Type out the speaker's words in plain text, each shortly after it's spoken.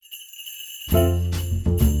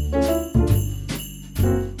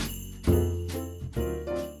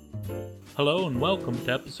Hello and welcome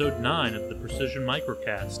to episode 9 of the Precision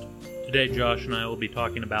Microcast. Today Josh and I will be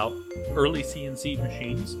talking about early CNC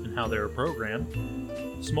machines and how they are programmed,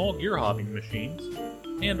 small gear hobbing machines,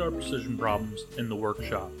 and our precision problems in the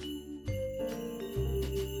workshop.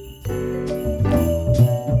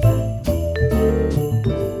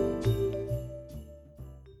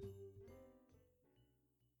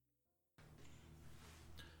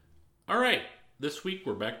 Alright, this week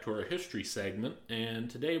we're back to our history segment, and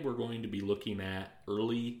today we're going to be looking at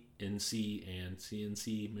early NC and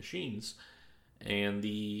CNC machines and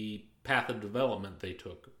the path of development they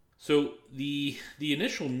took. So the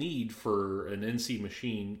initial need for an NC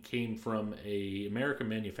machine came from an American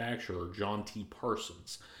manufacturer, John T.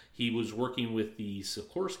 Parsons. He was working with the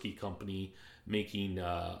Sikorsky company making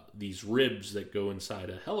these ribs that go inside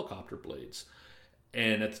of helicopter blades.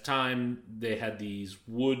 And at the time, they had these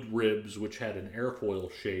wood ribs which had an airfoil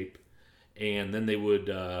shape, and then they would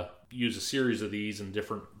use a series of these in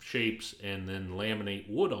different shapes and then laminate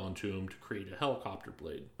wood onto them to create a helicopter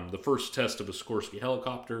blade. The first test of a Sikorsky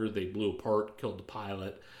helicopter, they blew apart, killed the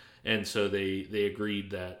pilot, and so they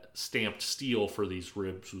agreed that stamped steel for these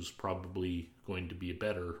ribs was probably going to be a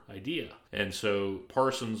better idea. And so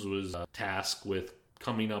Parsons was tasked with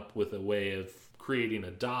coming up with a way of creating a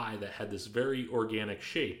die that had this very organic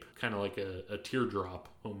shape, kind of like a teardrop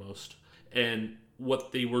almost. And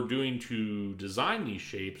what they were doing to design these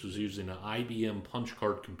shapes was using an IBM punch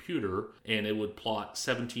card computer, and it would plot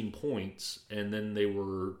 17 points, and then they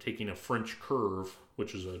were taking a French curve,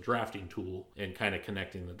 which is a drafting tool, and kind of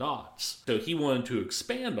connecting the dots. So he wanted to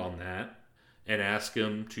expand on that and ask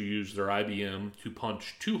them to use their IBM to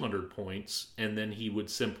punch 200 points, and then he would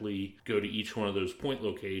simply go to each one of those point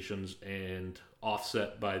locations and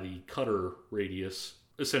offset by the cutter radius,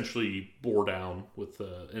 essentially bore down with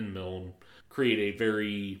the end mill and create a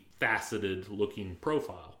very faceted looking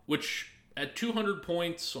profile, which at 200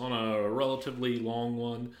 points on a relatively long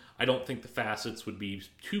one, I don't think the facets would be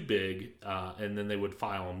too big, and then they would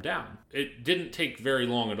file them down. It didn't take very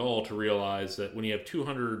long at all to realize that when you have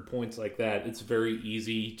 200 points like that, it's very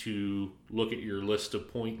easy to look at your list of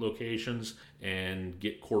point locations and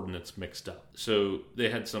get coordinates mixed up. So they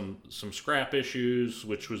had some scrap issues,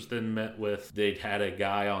 which was then met with they'd had a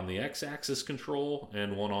guy on the x-axis control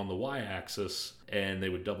and one on the y-axis, and they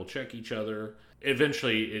would double check each other.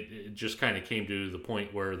 Eventually, it just kind of came to the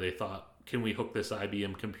point where they thought, can we hook this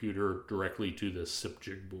IBM computer directly to this SIP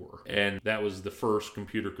jig bore? And that was the first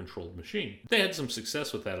computer-controlled machine. They had some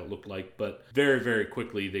success with that, it looked like, but very, very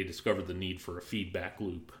quickly they discovered the need for a feedback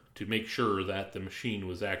loop to make sure that the machine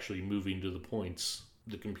was actually moving to the points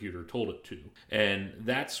the computer told it to. And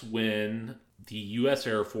that's when the U.S.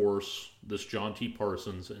 Air Force, this John T.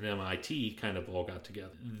 Parsons, and MIT kind of all got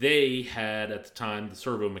together. They had, at the time, the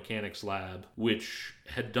Servo Mechanics Lab, which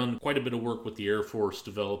had done quite a bit of work with the Air Force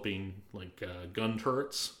developing gun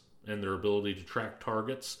turrets and their ability to track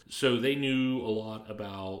targets. So they knew a lot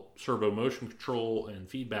about servo motion control and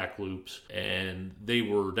feedback loops, and they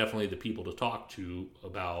were definitely the people to talk to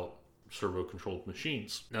about servo-controlled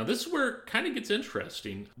machines. Now this is where it kind of gets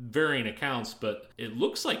interesting, varying accounts, but it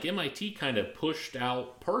looks like MIT kind of pushed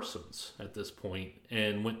out Parsons at this point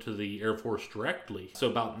and went to the Air Force directly. So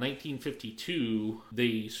about 1952,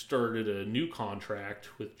 they started a new contract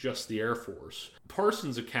with just the Air Force.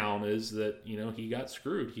 Parsons' account is that, he got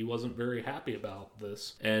screwed. He wasn't very happy about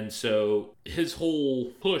this. And so his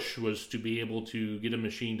whole push was to be able to get a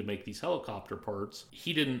machine to make these helicopter parts.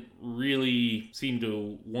 He didn't really seem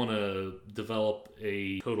to want to develop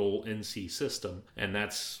a total NC system, and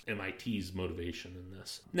that's MIT's motivation in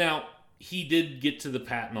this. Now, he did get to the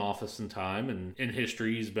patent office in time, and in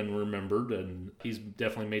history he's been remembered, and he's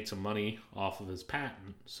definitely made some money off of his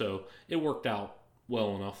patent. So it worked out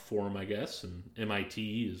well enough for him, I guess, and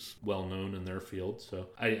MIT is well known in their field, so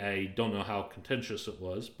I don't know how contentious it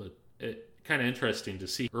was, but it kind of interesting to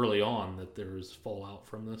see early on that there was fallout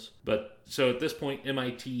from this. But so at this point,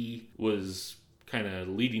 MIT was kind of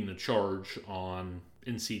leading the charge on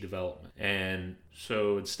NC development, and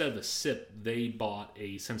so instead of a SIP, they bought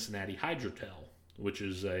a Cincinnati Hydrotel, which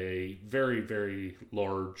is a very, very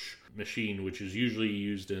large machine, which is usually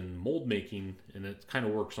used in mold making, and it kind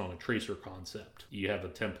of works on a tracer concept. You have a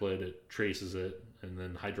template, it traces it, and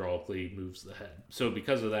then hydraulically moves the head. So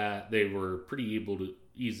because of that, they were pretty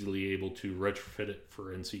easily able to retrofit it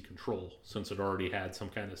for NC control, since it already had some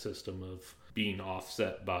kind of system of being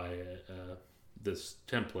offset by this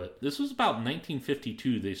template. This was about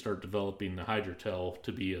 1952 they start developing the Hydrotel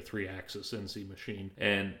to be a 3-axis NC machine,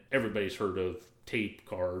 and everybody's heard of tape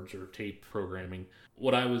cards or tape programming.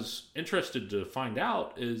 What I was interested to find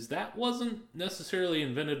out is that wasn't necessarily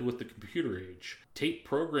invented with the computer age. Tape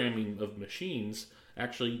programming of machines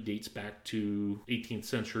actually dates back to 18th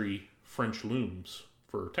century French looms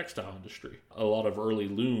for textile industry. A lot of early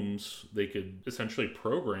looms, they could essentially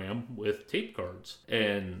program with tape cards,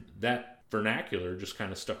 and that vernacular just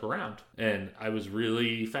kind of stuck around, and I was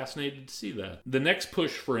really fascinated to see that. The next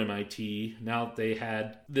push for MIT, now that they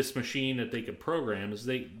had this machine that they could program, is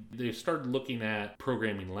they started looking at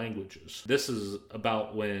programming languages. This is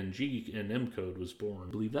about when G and M code was born.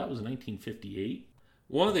 I believe that was 1958.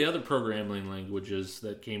 One of the other programming languages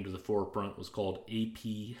that came to the forefront was called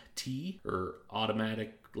APT, or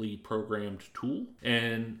Automatically Programmed Tool.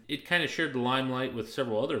 And it kind of shared the limelight with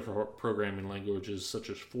several other programming languages, such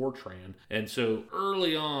as Fortran. And so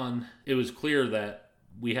early on, it was clear that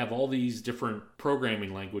we have all these different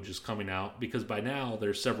programming languages coming out, because by now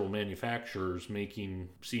there's several manufacturers making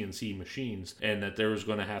CNC machines, and that there was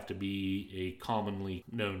going to have to be a commonly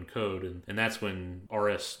known code, and that's when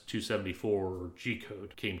RS-274 or G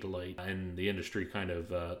code came to light, and the industry kind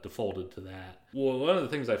of defaulted to that. Well, one of the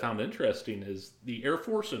things I found interesting is the Air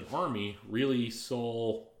Force and Army really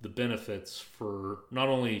saw the benefits for not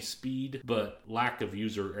only speed, but lack of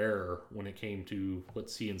user error when it came to what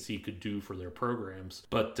CNC could do for their programs.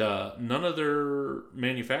 But none of their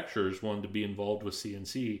manufacturers wanted to be involved with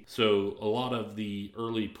CNC. So a lot of the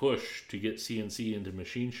early push to get CNC into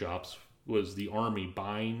machine shops was the Army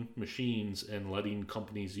buying machines and letting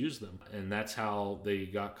companies use them. And that's how they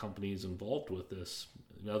got companies involved with this.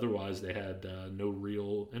 Otherwise, they had no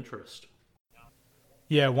real interest.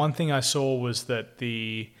 Yeah, one thing I saw was that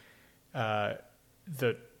the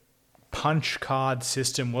punch card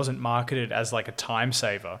system wasn't marketed as like a time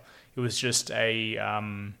saver. It was just a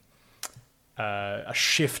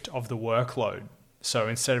shift of the workload. So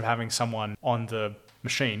instead of having someone on the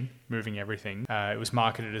machine moving everything, it was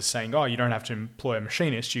marketed as saying, oh, you don't have to employ a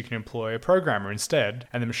machinist, you can employ a programmer instead,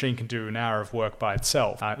 and the machine can do an hour of work by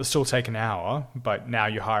itself. It'll still take an hour, but now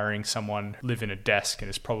you're hiring someone who live in a desk, and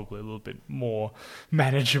it's probably a little bit more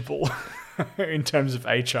manageable in terms of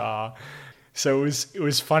HR. So it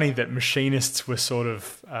was funny that machinists were sort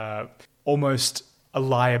of almost a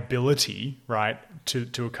liability, right,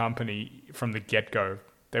 to a company from the get-go.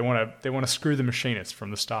 They want to screw the machinist from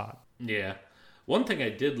the start. Yeah. One thing I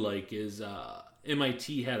did like is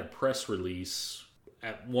MIT had a press release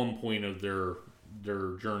at one point of their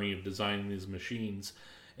journey of designing these machines,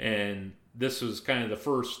 and this was kind of the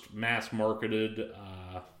first mass-marketed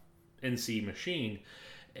NC machine.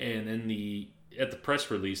 And at the press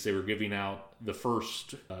release, they were giving out the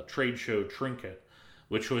first trade show trinket,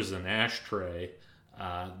 which was an ashtray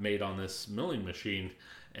made on this milling machine.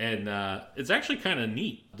 And it's actually kind of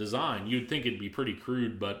neat design. You'd think it'd be pretty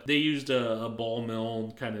crude, but they used a ball mill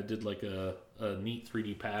and kind of did like a neat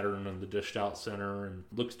 3D pattern on the dished out center, and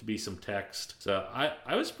looks to be some text. So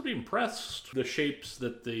I was pretty impressed with the shapes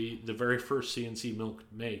that the very first CNC mill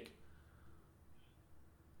could make.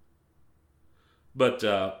 But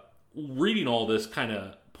reading all this kind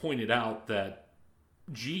of pointed out that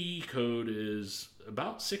GE code is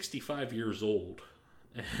about 65 years old.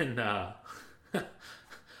 And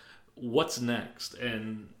what's next?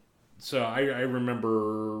 And so I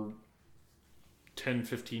remember 10,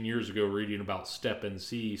 15 years ago reading about Step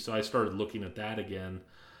NC, so I started looking at that again.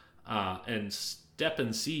 And Step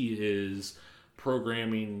NC is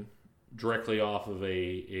programming directly off of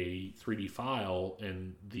a 3D file,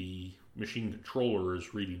 and the machine controller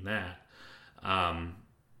is reading that.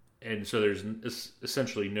 And so there's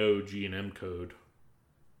essentially no G and M code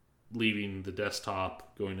leaving the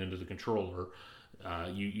desktop, going into the controller.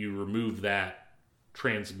 You remove that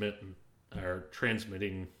transmitting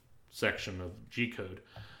section of G code.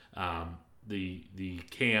 The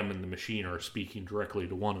cam and the machine are speaking directly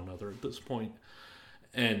to one another at this point.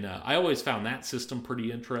 And I always found that system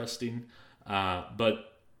pretty interesting,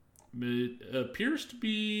 but it appears to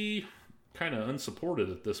be kind of unsupported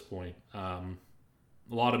at this point. A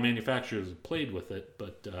lot of manufacturers have played with it,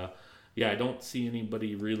 but I don't see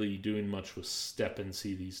anybody really doing much with Step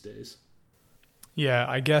NC these days. Yeah,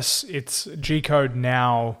 I guess it's G-code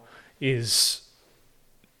now is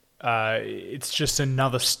it's just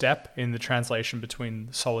another step in the translation between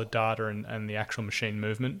solid data and the actual machine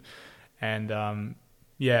movement. And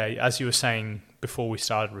as you were saying before we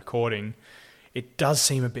started recording, it does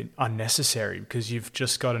seem a bit unnecessary, because you've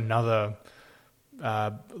just got another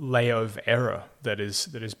layer of error that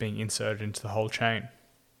is being inserted into the whole chain.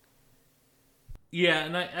 Yeah,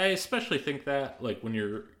 and I especially think that, like, when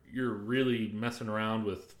you're really messing around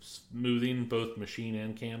with smoothing both machine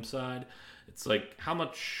and cam side, it's like, how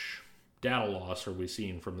much data loss are we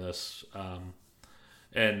seeing from this?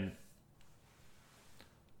 And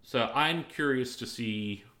so I'm curious to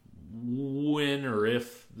see when or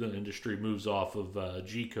if the industry moves off of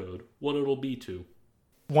G-code, what it'll be to.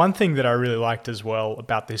 One thing that I really liked as well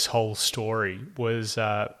about this whole story was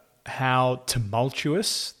how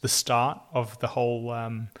tumultuous the start of the whole,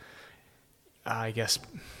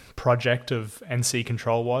 project of NC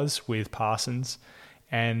Control was with Parsons.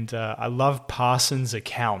 And I love Parsons'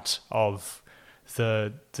 account of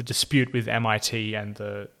the dispute with MIT and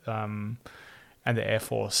the Air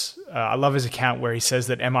Force. I love his account where he says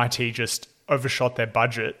that MIT just overshot their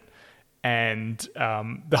budget, and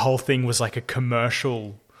the whole thing was like a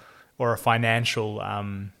commercial or a financial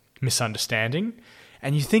misunderstanding.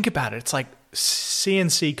 And you think about it, it's like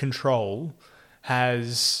CNC Control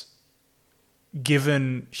has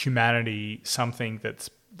given humanity something that's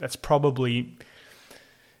probably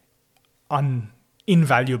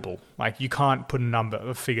invaluable. Like, you can't put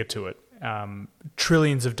a figure to it.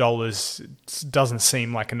 Trillions of dollars doesn't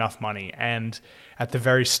seem like enough money. And at the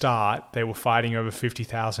very start, they were fighting over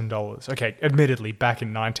 $50,000. Okay, admittedly, back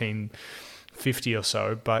in 1950 or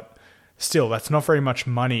so, but still, that's not very much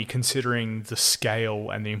money considering the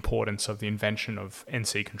scale and the importance of the invention of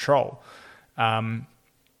NC Control.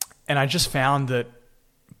 And I just found that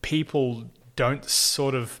people don't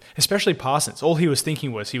sort of, especially Parsons, all he was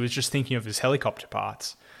just thinking of his helicopter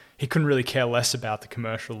parts. He couldn't really care less about the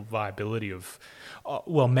commercial viability of,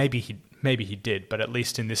 well, maybe he did, but at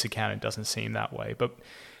least in this account, it doesn't seem that way. But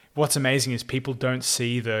what's amazing is people don't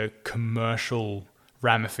see the commercial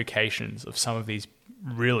ramifications of some of these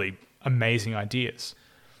really amazing ideas.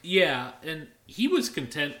 Yeah, and he was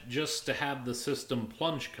content just to have the system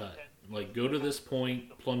plunge cut. Like, go to this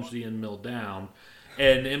point, plunge the end mill down.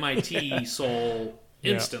 And MIT saw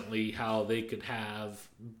instantly how they could have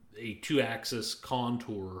a 2-axis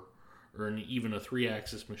contour or even a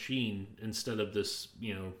 3-axis machine instead of this,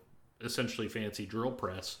 essentially fancy drill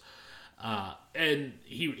press. And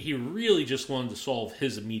he really just wanted to solve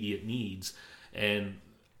his immediate needs. And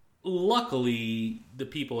luckily, the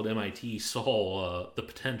people at MIT saw the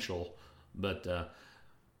potential. But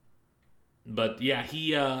yeah,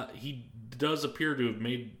 he does appear to have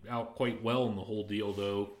made out quite well in the whole deal,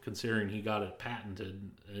 though, considering he got it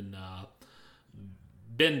patented. And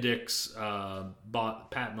Bendix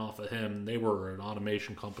bought patent off of him. They were an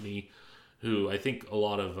automation company who I think a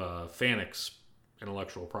lot of Fanuc's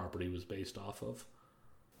intellectual property was based off of.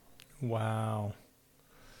 Wow.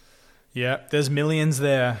 Yeah, there's millions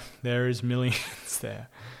there. There is millions there.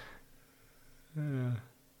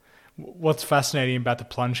 What's fascinating about the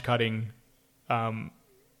plunge cutting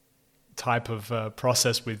type of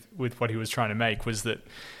process with what he was trying to make was that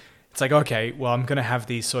it's like, okay, well, I'm going to have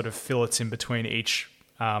these sort of fillets in between each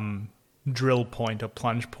drill point or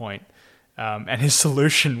plunge point. And his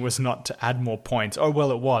solution was not to add more points. Oh,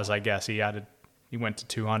 well, it was, I guess. He went to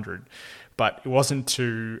 200. But it wasn't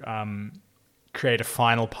to create a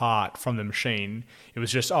final part from the machine. It was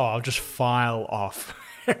just, I'll just file off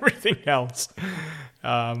everything else.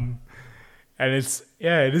 And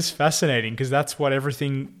it is fascinating because that's what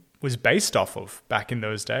everything was based off of back in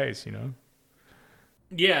those days,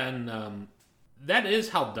 Yeah, and that is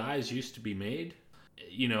how dies used to be made.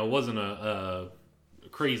 It wasn't a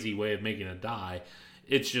crazy way of making a die.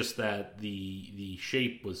 It's just that the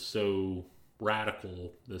shape was so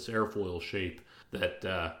radical, this airfoil shape, that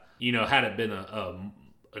had it been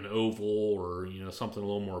an oval or something a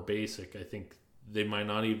little more basic, I think they might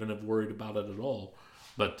not even have worried about it at all.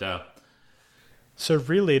 But so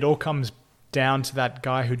really, it all comes down to that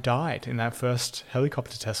guy who died in that first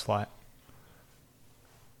helicopter test flight.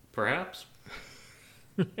 Perhaps.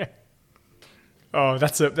 Yeah. Oh,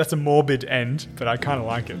 that's a morbid end, but I kind of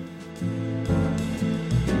like it.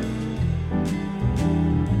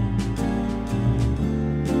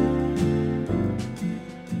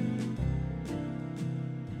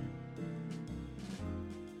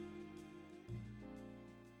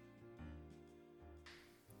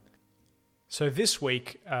 So this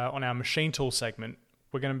week on our machine tool segment,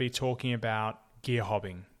 we're going to be talking about gear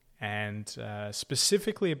hobbing, and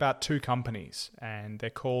specifically about two companies, and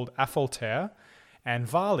they're called Affolter and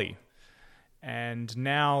Varley. And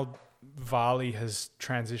now Varley has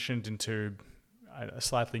transitioned into a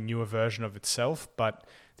slightly newer version of itself, but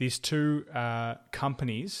these two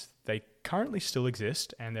companies, they currently still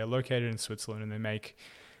exist, and they're located in Switzerland, and they make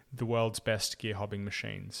the world's best gear hobbing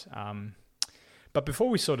machines. But before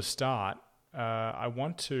we sort of start, I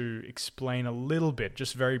want to explain a little bit,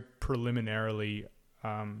 just very preliminarily,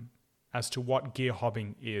 as to what gear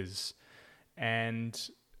hobbing is. And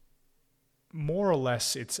more or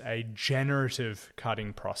less it's a generative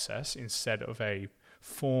cutting process instead of a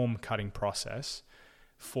form cutting process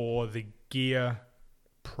for the gear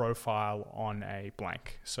profile on a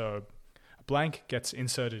blank. So a blank gets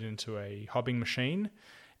inserted into a hobbing machine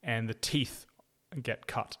and the teeth get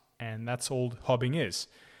cut, and that's all hobbing is.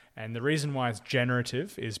 And the reason why it's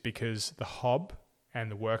generative is because the hob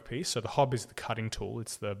and the workpiece, so the hob is the cutting tool,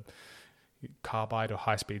 it's the carbide or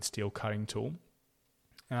high-speed steel cutting tool.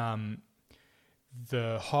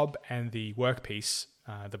 The hob and the workpiece,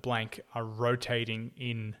 the blank, are rotating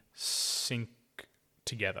in sync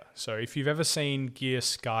together. So if you've ever seen gear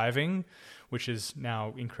skiving, which is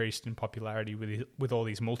now increased in popularity with all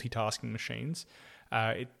these multitasking machines,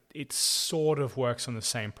 it sort of works on the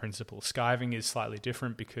same principle. Skiving is slightly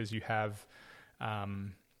different because you have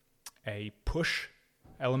a push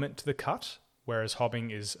element to the cut, whereas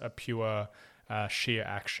hobbing is a pure shear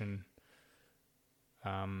action.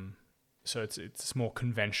 So it's more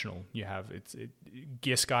conventional.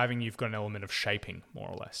 Gear skiving, you've got an element of shaping, more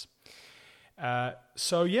or less.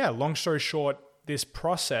 Long story short, this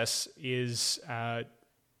process is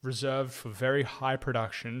reserved for very high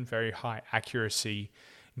production, very high accuracy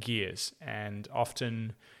gears, and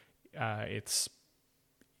often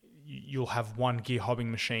you'll have one gear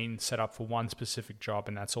hobbing machine set up for one specific job,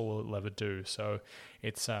 and that's all it'll ever do. So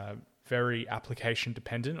it's very application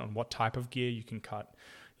dependent on what type of gear you can cut.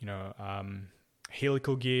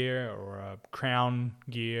 Helical gear or a crown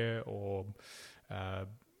gear or a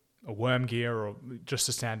worm gear or just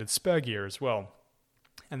a standard spur gear as well.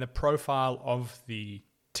 And the profile of the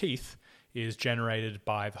teeth is generated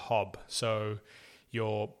by the hob. So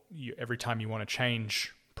every time you want to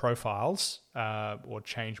change profiles or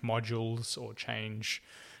change modules or change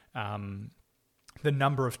the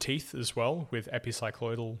number of teeth as well with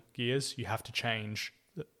epicycloidal gears, you have to change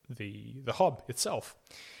the hob itself.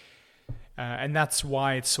 And that's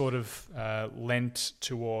why it's sort of lent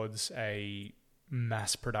towards a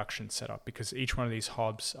mass production setup, because each one of these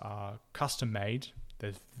hobs are custom made.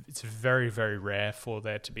 It's very, very rare for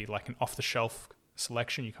there to be like an off-the-shelf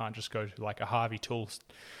selection. You can't just go to like a Harvey Tools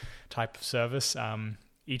type of service.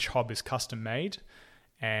 Each hob is custom made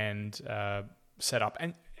and set up.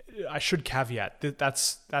 And I should caveat that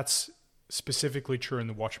that's specifically true in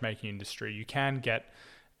the watchmaking industry. You can get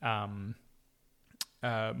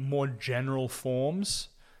more general forms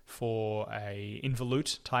for a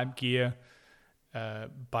involute type gear,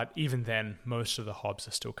 but even then, most of the hobs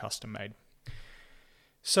are still custom made.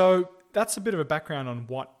 So that's a bit of a background on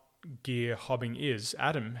what gear hobbing is.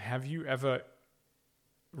 Adam, have you ever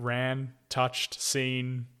ran, touched,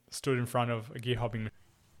 seen, stood in front of a gear hobbing?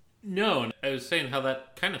 No, and I was saying how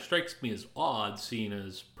that kind of strikes me as odd, seeing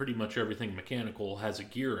as pretty much everything mechanical has a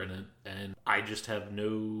gear in it, and I just have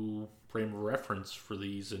no frame of reference for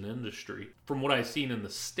these in industry. From what I've seen in the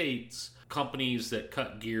States, companies that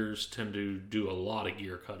cut gears tend to do a lot of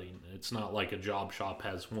gear cutting. It's not like a job shop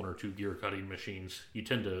has one or two gear cutting machines. You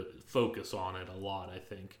tend to focus on it a lot, I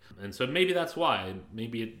think. And so maybe that's why.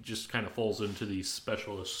 Maybe it just kind of falls into these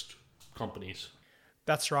specialist companies.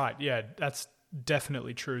 That's right. Yeah, that's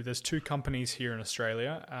definitely true. There's two companies here in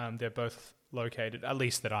Australia. They're both located, at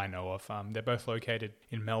least that I know of. They're both located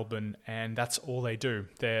in Melbourne, and that's all they do.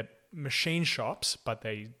 They're machine shops, but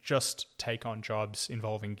they just take on jobs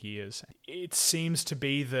involving gears. It seems to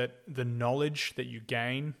be that the knowledge that you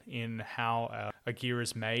gain in how a gear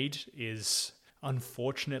is made is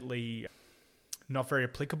unfortunately not very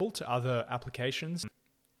applicable to other applications.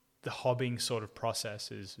 The hobbing sort of process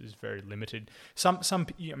is very limited.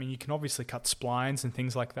 You can obviously cut splines and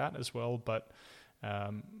things like that as well, but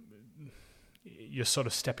you're sort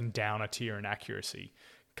of stepping down a tier in accuracy.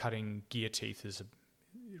 Cutting gear teeth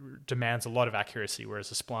demands a lot of accuracy,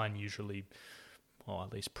 whereas a spline usually, or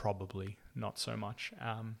at least probably, not so much.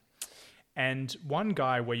 And one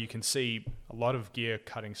guy where you can see a lot of gear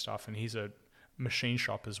cutting stuff, and he's a machine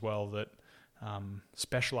shop as well that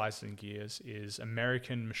specializes in gears, is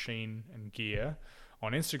American Machine and Gear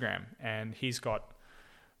on Instagram. And he's got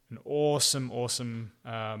an awesome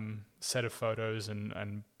set of photos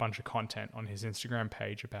and bunch of content on his Instagram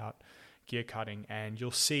page about gear cutting. And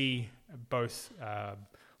you'll see both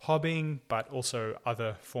hobbing, but also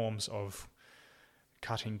other forms of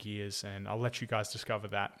cutting gears, and I'll let you guys discover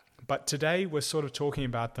that. But today we're sort of talking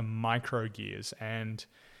about the micro gears, and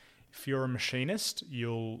if you're a machinist,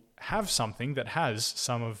 you'll have something that has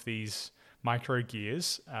some of these micro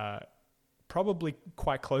gears, probably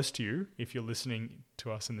quite close to you if you're listening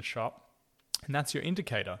to us in the shop, and that's your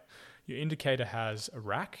indicator. Your indicator has a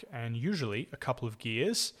rack and usually a couple of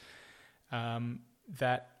gears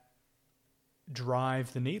that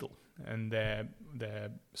drive the needle. and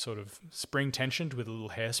they're sort of spring tensioned with a little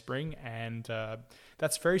hairspring, and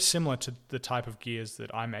that's very similar to the type of gears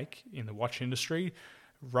that I make in the watch industry.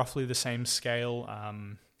 Roughly the same scale,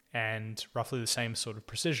 and roughly the same sort of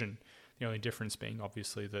precision. The only difference being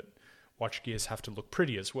obviously that watch gears have to look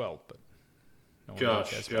pretty as well. But no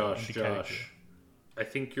Josh, I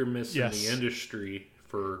think you're missing the industry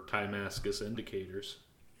for Timascus indicators.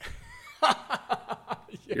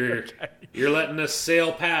 You're letting us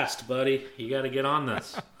sail past, buddy. You got to get on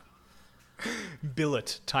this.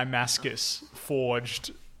 Billet Timascus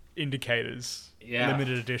forged indicators,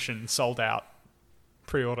 limited edition, sold out,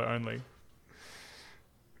 pre-order only.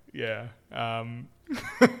 Yeah,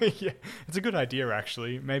 yeah, it's a good idea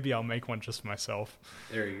actually. Maybe I'll make one just for myself.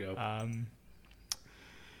 There you go.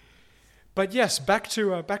 But yes, back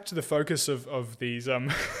to the focus of these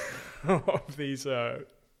of these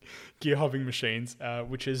gear hobbing machines,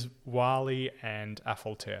 which is Wally and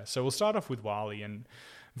Affolter. So we'll start off with Wally, and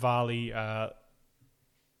Wally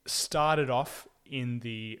started off in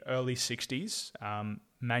the early 60s,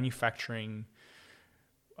 manufacturing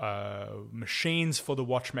machines for the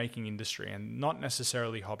watchmaking industry, and not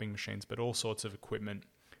necessarily hobbing machines, but all sorts of equipment.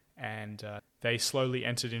 And they slowly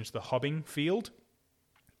entered into the hobbing field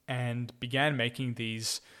and began making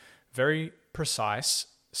these very precise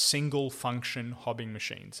single function hobbing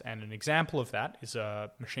machines. And an example of that is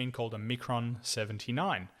a machine called a Micron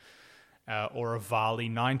 79 or a Wally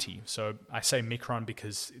 90. So I say Micron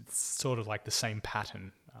because it's sort of like the same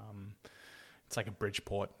pattern. It's like a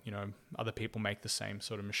Bridgeport, other people make the same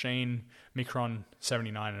sort of machine. Micron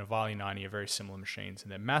 79 and a Wally 90 are very similar machines,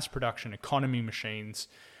 and they're mass production economy machines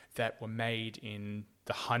that were made in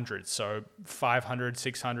the hundreds. So 500,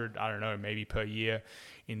 600, I don't know, maybe per year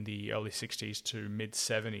in the early 60s to mid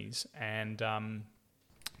 70s. And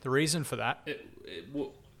the reason for that...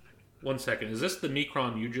 One second. Is this the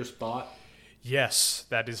Micron you just bought? Yes,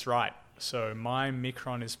 that is right. So my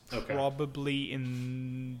Micron is probably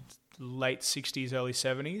in late 60s, early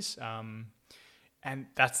 70s. And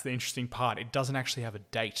that's the interesting part. It doesn't actually have a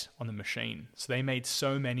date on the machine. So they made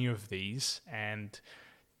so many of these, and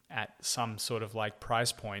at some sort of like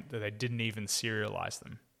price point, that they didn't even serialize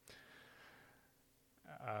them.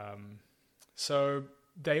 So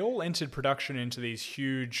they all entered production into these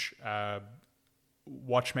huge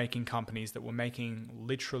watchmaking companies that were making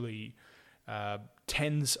literally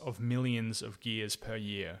tens of millions of gears per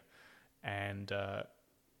year, and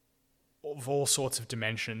of all sorts of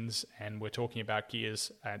dimensions. And we're talking about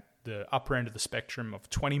gears at the upper end of the spectrum of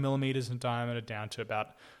 20 millimeters in diameter down to about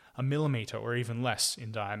a millimeter or even less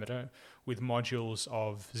in diameter, with modules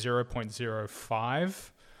of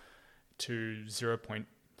 0.05 to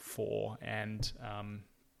 0.4. And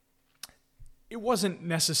it wasn't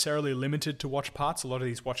necessarily limited to watch parts. A lot of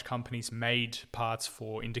these watch companies made parts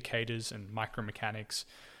for indicators and micromechanics,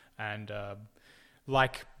 and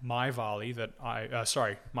like my Wally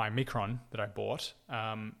my Micron that I bought,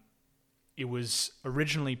 it was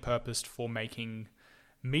originally purposed for making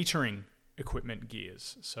metering equipment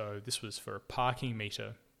gears. So this was for a parking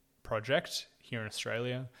meter project here in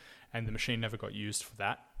Australia, and the machine never got used for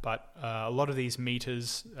that. But a lot of these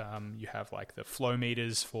meters, you have like the flow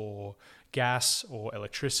meters for gas or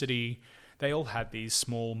electricity, they all had these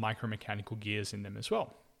small micromechanical gears in them as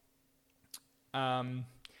well. And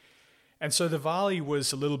so the Wally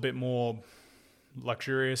was a little bit more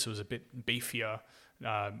luxurious. It was a bit beefier,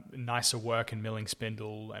 nicer work and milling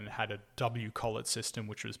spindle, and had a W collet system,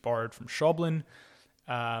 which was borrowed from Schoblin.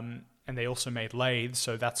 And they also made lathes,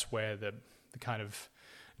 so that's where the kind of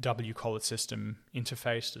W collet system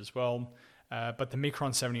interfaced as well. But the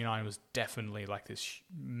Micron 79 was definitely like this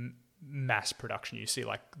mass production. You see,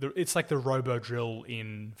 like it's like the robo drill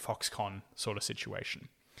in Foxconn sort of situation.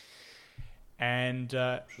 And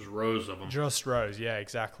just rows of them. Just rows, yeah,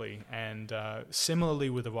 exactly. And similarly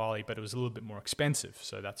with the Wally, but it was a little bit more expensive,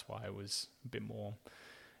 so that's why it was a bit more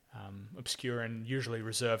obscure and usually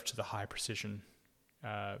reserved to the high precision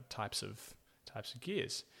types of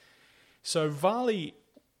gears. So Wally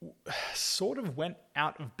sort of went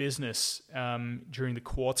out of business during the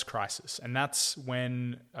quartz crisis, and that's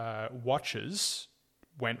when watches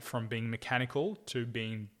went from being mechanical to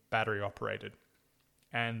being battery operated,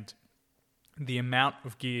 and the amount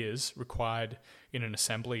of gears required in an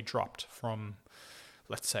assembly dropped from,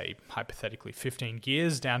 let's say, hypothetically 15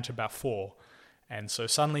 gears down to about 4. And so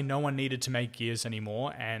suddenly no one needed to make gears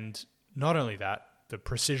anymore. And not only that, the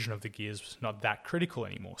precision of the gears was not that critical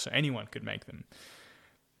anymore. So anyone could make them.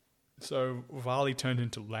 So Wally turned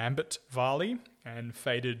into Lambert Wally and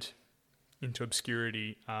faded into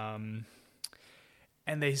obscurity. And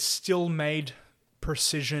they still made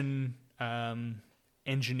precision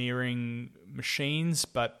engineering machines,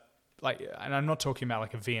 but like, and I'm not talking about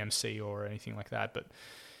like a VMC or anything like that, but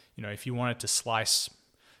if you wanted to slice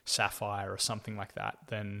sapphire or something like that,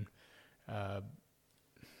 then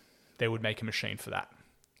they would make a machine for that.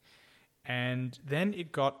 And then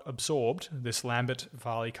it got absorbed, this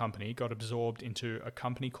Lambert-Varley company got absorbed into a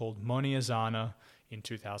company called Moniazana in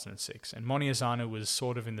 2006. And Moniazana was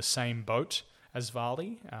sort of in the same boat as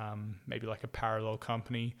Varley, maybe like a parallel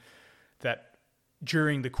company that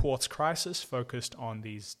during the quartz crisis focused on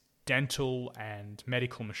these dental and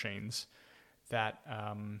medical machines that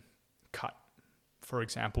cut, for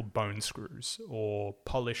example, bone screws or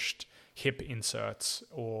polished hip inserts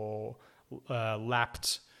or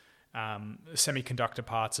lapped semiconductor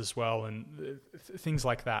parts as well, and things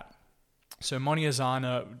like that. So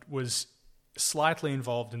Moniazana was slightly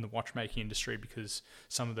involved in the watchmaking industry because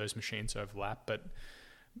some of those machines overlap, but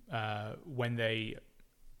when they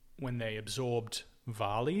absorbed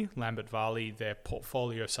Varley, Lambert-Varley, their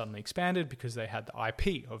portfolio suddenly expanded because they had the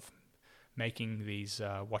IP of making these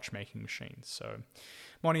watchmaking machines. So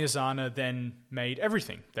Moniazana then made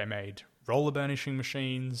everything. They made roller burnishing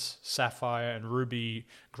machines, sapphire and ruby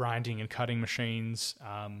grinding and cutting machines,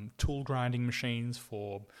 tool grinding machines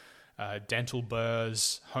for dental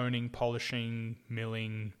burrs, honing, polishing,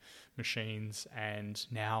 milling machines, and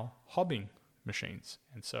now hobbing machines.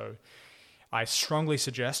 And so I strongly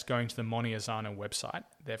suggest going to the Moniazana website.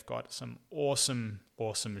 They've got some awesome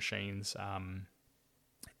machines.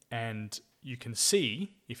 And you can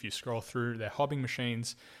see, if you scroll through their hobbing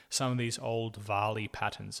machines, some of these old Varley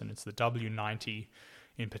patterns. And it's the W90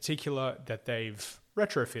 in particular that they've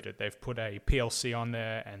retrofitted. They've put a PLC on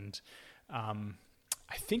there, and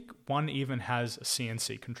I think one even has a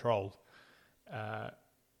CNC control.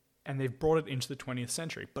 And they've brought it into the 20th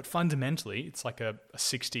century. But fundamentally, it's like a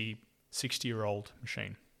 60-year-old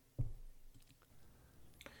machine.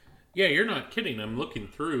 Yeah, you're not kidding. I'm looking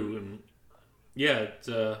through, and yeah, it's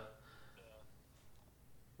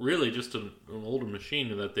really just an older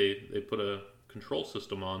machine that they put a control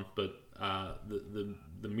system on. But the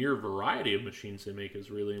mere variety of machines they make is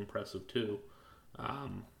really impressive too.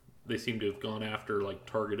 They seem to have gone after like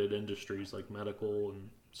targeted industries like medical and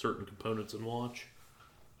certain components in watch.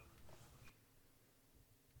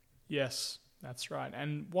 Yes, that's right.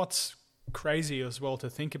 And what's crazy as well to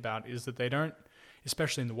think about is that they don't,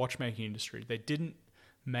 especially in the watchmaking industry, they didn't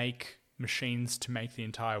make machines to make the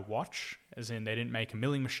entire watch, as in they didn't make a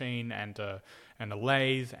milling machine and a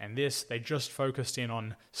lathe and this. They just focused in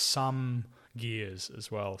on some gears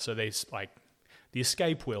as well. So they, like the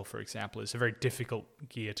escape wheel, for example, is a very difficult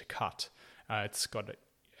gear to cut. It's got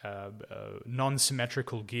a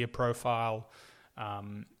non-symmetrical gear profile,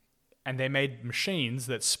 and they made machines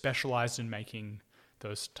that specialized in making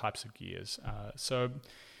those types of gears. So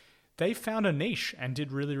they found a niche and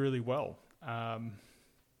did really, really well.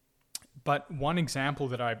 But one example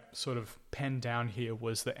that I sort of penned down here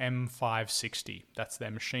was the M560. That's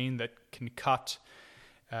their machine that can cut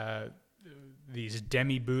these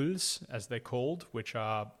demi-boules, as they're called, which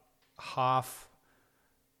are half-round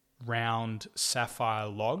sapphire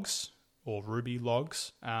logs or ruby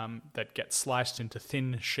logs that get sliced into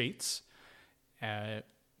thin sheets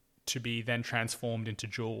to be then transformed into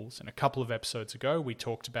jewels. And a couple of episodes ago, we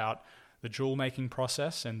talked about the jewel making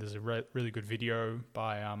process, and there's a really good video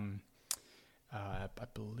by I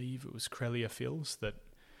believe it was Crelia Fields that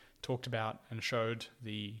talked about and showed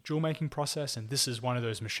the jewel making process, and this is one of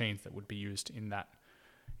those machines that would be used in that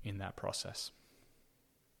process.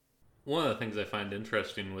 One of the things I find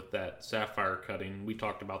interesting with that sapphire cutting, we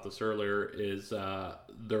talked about this earlier, is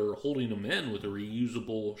they're holding them in with a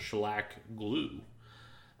reusable shellac glue.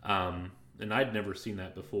 And I'd never seen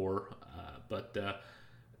that before, but the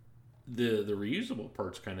reusable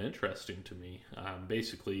part's kind of interesting to me.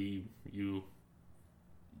 Basically,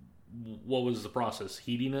 what was the process?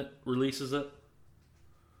 Heating it releases it?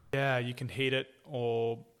 Yeah, you can heat it,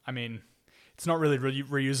 or, I mean, it's not really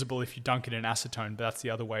reusable if you dunk it in acetone, but that's the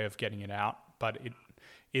other way of getting it out. But it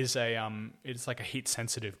is it's like a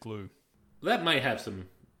heat-sensitive glue. That might have some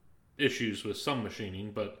issues with some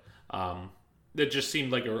machining, but that just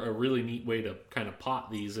seemed like a really neat way to kind of pot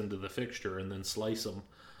these into the fixture and then slice them.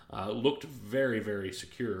 It looked very, very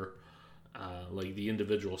secure. Like the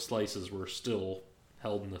individual slices were still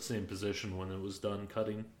held in the same position when it was done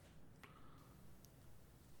cutting.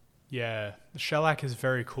 Yeah, the shellac is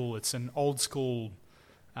very cool. It's an old school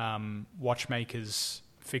watchmaker's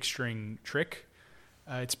fixturing trick.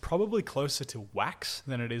 It's probably closer to wax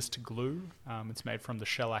than it is to glue. It's made from the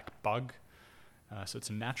shellac bug, so it's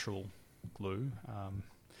a natural glue.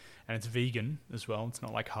 And it's vegan as well. It's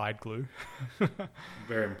not like hide glue.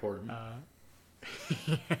 Very important.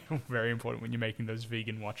 Very important when you're making those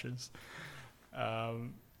vegan watches.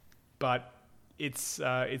 But it's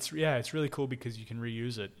really cool because you can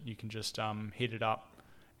reuse it. You can just heat it up,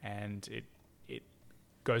 and it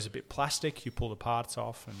goes a bit plastic. You pull the parts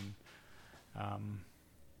off, and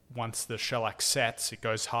once the shellac sets, it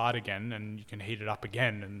goes hard again, and you can heat it up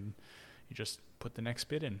again, and you just put the next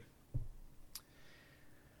bit in.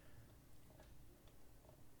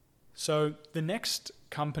 So the next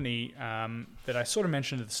company that I sort of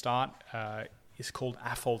mentioned at the start is called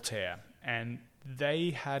Affolter, and they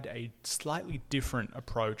had a slightly different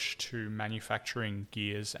approach to manufacturing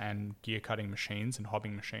gears and gear cutting machines and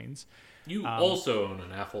hobbing machines. You also own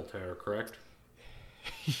an Affolter, correct?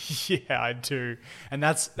 Yeah, I do, and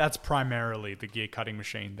that's primarily the gear cutting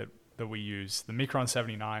machine that we use. The Micron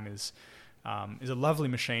 79 is a lovely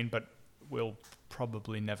machine, but we'll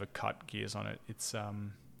probably never cut gears on it. It's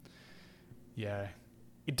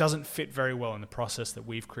it doesn't fit very well in the process that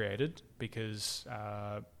we've created because...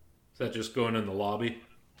 Is that just going in the lobby?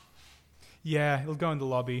 Yeah, it'll go in the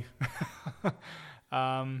lobby.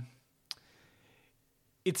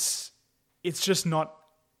 It's just not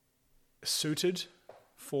suited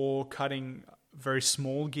for cutting very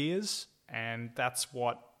small gears, and that's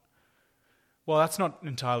not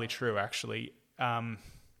entirely true, actually. The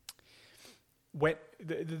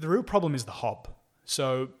real problem is the hob.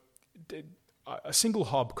 So a single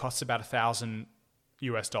hob costs about $1,000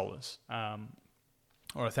 US,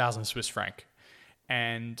 or 1,000 Swiss franc.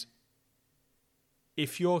 And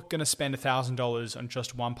if you're going to spend $1,000 on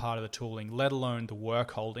just one part of the tooling, let alone the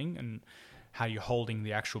work holding and how you're holding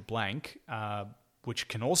the actual blank, which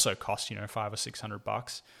can also cost, $500 or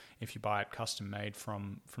 $600 if you buy it custom made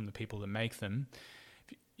from the people that make them,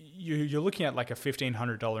 you're looking at like a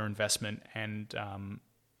 $1,500 investment. And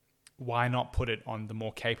why not put it on the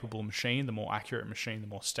more capable machine, the more accurate machine, the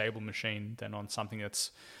more stable machine, than on something that's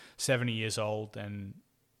 70 years old and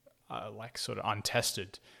sort of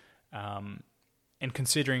untested. And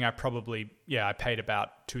considering I paid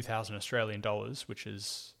about 2,000 Australian dollars, which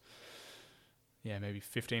is maybe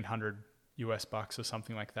 1,500 US bucks or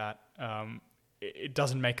something like that. It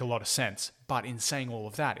doesn't make a lot of sense. But in saying all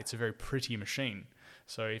of that, it's a very pretty machine.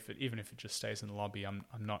 So even if it just stays in the lobby, I'm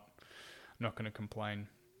not going to complain.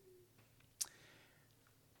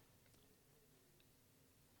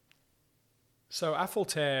 So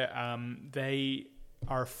Affolter, they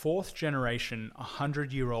are a fourth generation,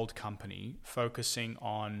 100-year-old company focusing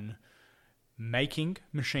on making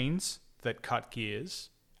machines that cut gears,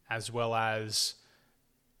 as well as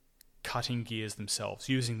cutting gears themselves,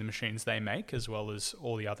 using the machines they make, as well as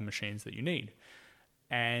all the other machines that you need.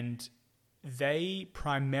 And they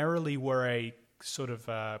primarily were a sort of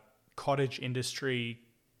a cottage industry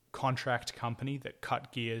contract company that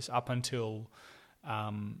cut gears up until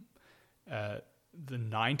the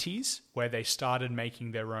 90s, where they started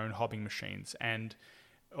making their own hobbing machines,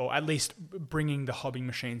 or at least bringing the hobbing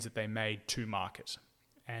machines that they made to market.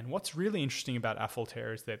 And what's really interesting about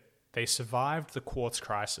Affolter is that they survived the quartz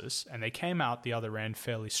crisis, and they came out the other end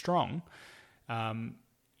fairly strong,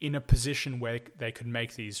 in a position where they could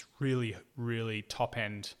make these really, really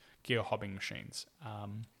top-end gear hobbing machines.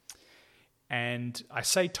 And I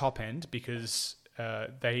say top-end because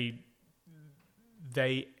they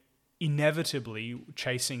inevitably,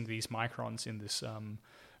 chasing these microns in this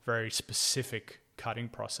very specific cutting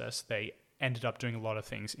process, they ended up doing a lot of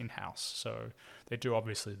things in-house. So they do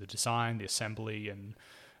obviously the design, the assembly, and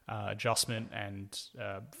adjustment, and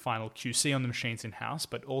final QC on the machines in-house,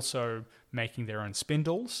 but also making their own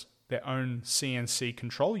spindles, their own CNC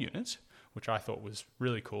control unit, which I thought was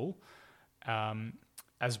really cool,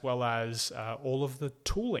 as well as all of the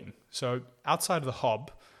tooling. So outside of the hob,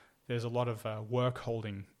 there's a lot of work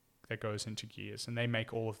holding that goes into gears, and they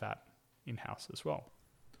make all of that in-house as well.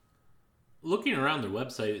 Looking around their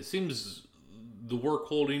website, it seems the work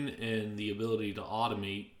holding and the ability to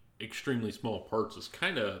automate extremely small parts is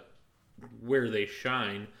kind of where they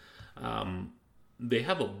shine. They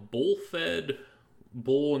have a bowl-fed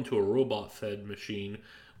bowl into a robot-fed machine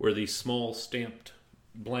where these small stamped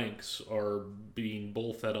blanks are being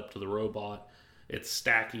bowl-fed up to the robot. It's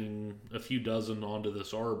stacking a few dozen onto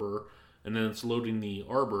this arbor, and then it's loading the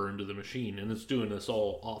arbor into the machine, and it's doing this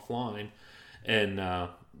all offline. And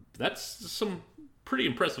that's some pretty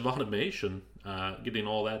impressive automation, getting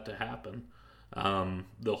all that to happen.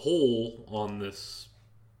 The hole on this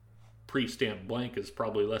pre-stamped blank is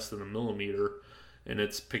probably less than a millimeter, and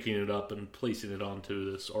it's picking it up and placing it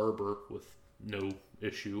onto this arbor with no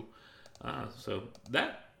issue. So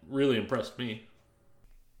that really impressed me.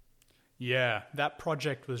 Yeah, that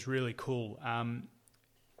project was really cool.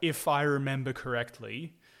 If I remember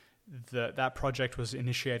correctly, that project was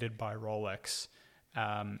initiated by Rolex,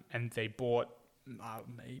 and they bought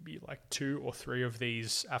maybe like 2 or 3 of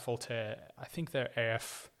these Affolter. I think they're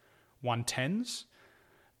AF110s,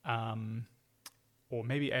 or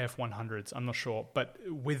maybe AF100s. I'm not sure. But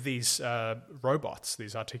with these robots,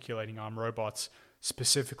 these articulating arm robots,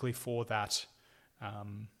 specifically for that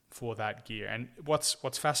gear. And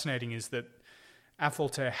what's fascinating is that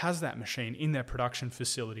Affolter has that machine in their production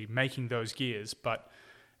facility making those gears, but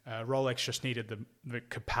Rolex just needed the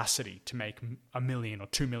capacity to make 1 million or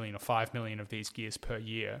 2 million or 5 million of these gears per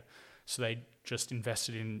year. So they just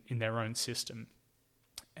invested in their own system.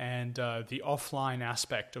 And the offline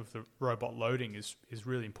aspect of the robot loading is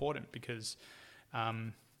really important, because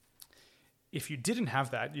if you didn't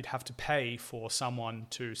have that, you'd have to pay for someone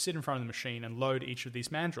to sit in front of the machine and load each of these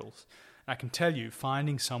mandrels. And I can tell you,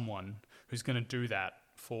 finding someone who's going to do that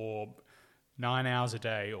for 9 hours a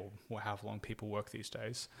day, or however long people work these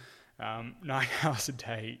days, 9 hours a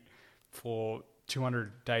day for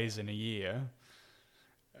 200 days in a year,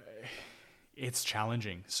 it's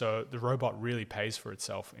challenging. So the robot really pays for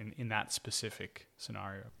itself in that specific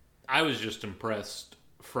scenario. I was just impressed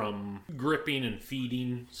from gripping and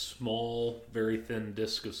feeding small, very thin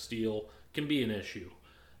disc of steel can be an issue.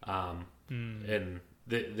 And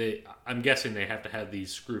I'm guessing they have to have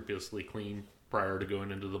these scrupulously clean prior to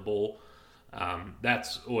going into the bowl.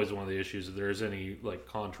 That's always one of the issues. If there's any like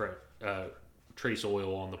trace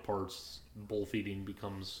oil on the parts, bowl feeding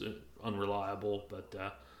becomes unreliable. But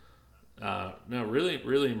no,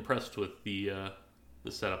 really impressed with the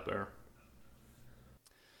setup there.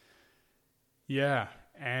 Yeah,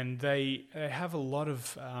 and they have a lot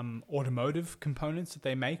of automotive components that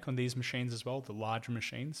they make on these machines as well, the larger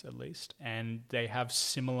machines at least, and they have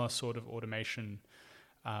similar sort of automation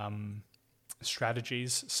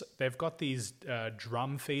strategies. So they've got these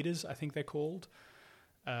drum feeders, I think they're called,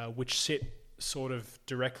 which sit sort of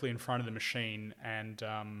directly in front of the machine, and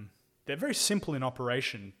they're very simple in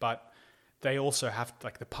operation, but they also have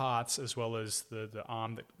like the parts as well as the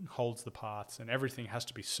arm that holds the parts, and everything has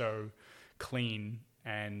to be so clean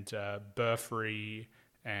and burr-free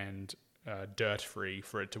and dirt-free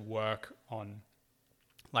for it to work on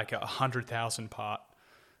like 100,000 part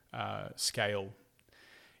scale.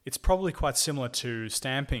 It's probably quite similar to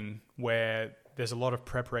stamping, where there's a lot of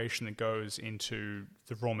preparation that goes into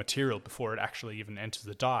the raw material before it actually even enters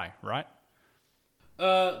the die, right?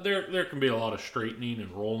 There can be a lot of straightening and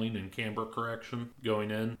rolling and camber correction going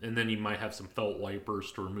in, and then you might have some felt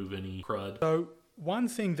wipers to remove any crud. So one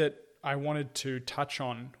thing that I wanted to touch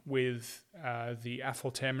on with the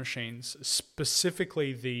Affolter machines,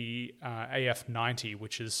 specifically the AF90,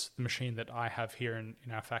 which is the machine that I have here in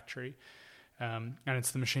our factory, and it's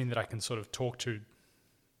the machine that I can sort of talk to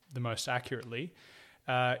the most accurately,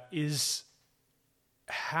 is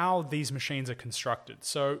how these machines are constructed.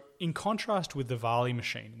 So in contrast with the Varley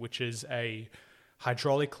machine, which is a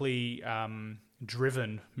hydraulically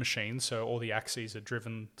driven machine, so all the axes are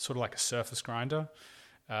driven sort of like a surface grinder.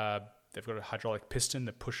 They've got a hydraulic piston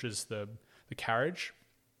that pushes the carriage.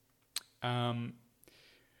 The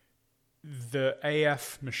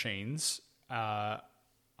AF machines are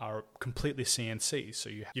completely CNC. So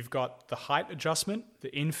you've got the height adjustment, the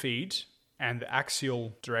infeed, and the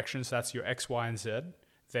axial directions. That's your X, Y, and Z.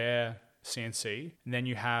 They're CNC. And then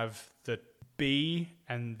you have the B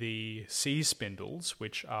and the C spindles,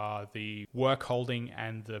 which are the work holding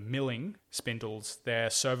and the milling spindles. They're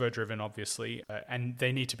servo driven, obviously, and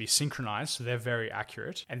they need to be synchronized, so they're very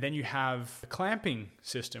accurate. And then you have the clamping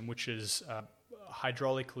system, which is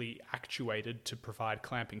hydraulically actuated to provide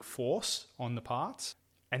clamping force on the parts.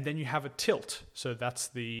 And then you have a tilt, so that's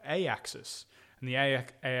the A-axis. And the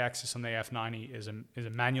A-axis on the AF90 is a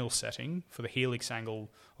manual setting for the helix angle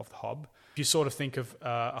of the hob. If you sort of think of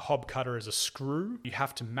a hob cutter as a screw, you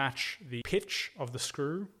have to match the pitch of the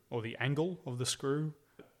screw or the angle of the screw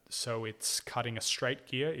so it's cutting a straight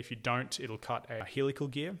gear. If you don't, it'll cut a helical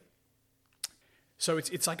gear. So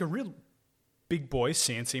it's like a real big boy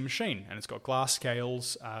CNC machine, and it's got glass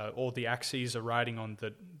scales. All the axes are riding on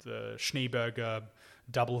the Schneeberger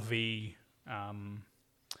double V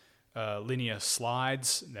linear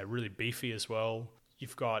slides. They're really beefy as well.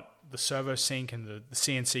 You've got the servo sync, and the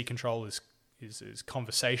CNC control is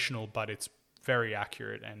conversational, but it's very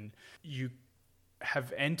accurate. And you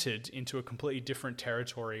have entered into a completely different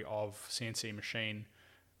territory of CNC machine,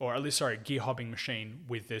 or at least, gear hobbing machine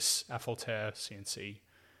with this Affolter CNC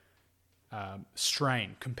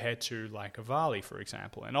strain compared to like a Varley, for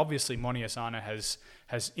example. And obviously Monier-Sana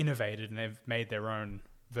has innovated, and they've made their own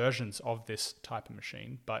versions of this type of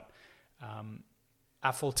machine, but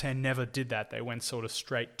Affolter never did that. They went sort of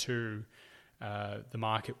straight to the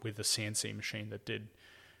market with a CNC machine that did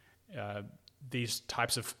these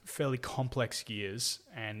types of fairly complex gears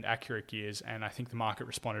and accurate gears, and I think the market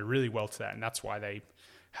responded really well to that, and that's why they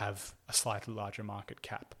have a slightly larger market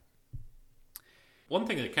cap. One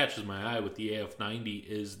thing that catches my eye with the AF90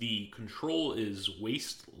 is the control is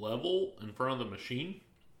waist level in front of the machine.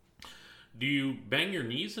 Do you bang your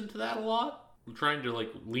knees into that a lot? Trying to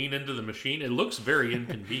lean into the machine? It looks very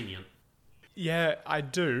inconvenient. Yeah, I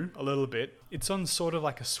do, a little bit. It's on sort of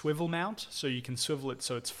like a swivel mount, so you can swivel it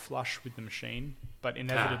so it's flush with the machine, but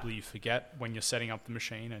inevitably you forget when you're setting up the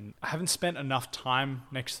machine. And I haven't spent enough time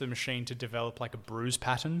next to the machine to develop like a bruise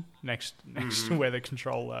pattern next to where the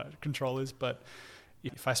control is, but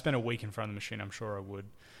if I spent a week in front of the machine, I'm sure I would.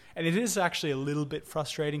 And it is actually a little bit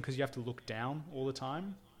frustrating because you have to look down all the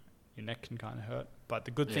time. Your neck can kind of hurt. But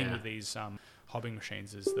the good thing with these Hobbing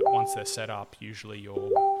machines is that once they're set up, usually you're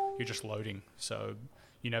just loading. So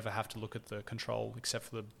you never have to look at the control except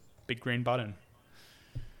for the big green button.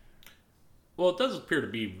 Well, it does appear to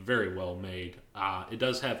be very well made. It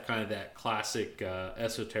does have kind of that classic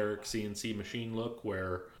esoteric CNC machine look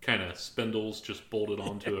where kind of spindles just bolted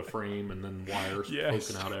onto a frame and then wires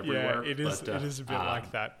poking out everywhere. Yeah, it is a bit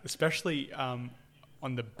like that, especially on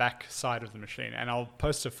the back side of the machine. And I'll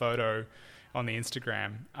post a photo on the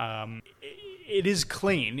Instagram. It is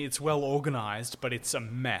clean, it's well organized, but it's a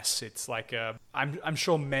mess. It's like I'm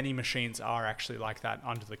sure many machines are actually like that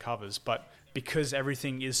under the covers, but because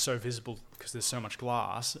everything is so visible because there's so much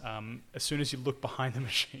glass, as soon as you look behind the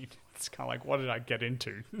machine, it's kind of like, what did I get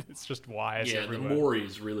into? It's just wires everywhere. The Mori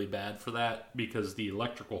is really bad for that because the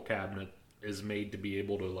electrical cabinet is made to be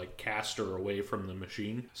able to caster away from the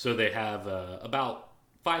machine. So they have about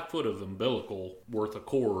 5 foot of umbilical worth of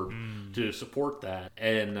cord to support that.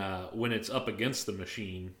 And when it's up against the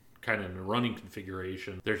machine, kind of in a running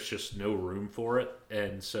configuration, there's just no room for it.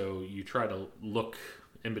 And so you try to look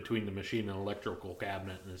in between the machine and electrical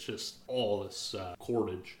cabinet, and it's just all this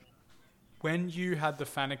cordage. When you had the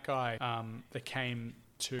Fanuc guy that came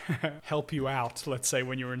to help you out, let's say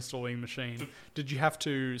when you were installing the machine, did you have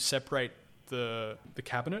to separate the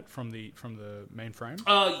cabinet from the main frame?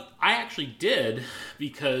 I actually did,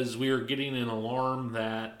 because we were getting an alarm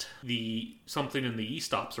that something in the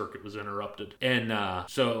e-stop circuit was interrupted, and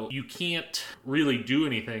so you can't really do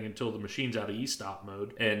anything until the machine's out of e-stop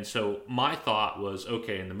mode. And so my thought was,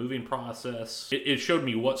 okay, in the moving process, it showed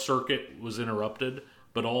me what circuit was interrupted,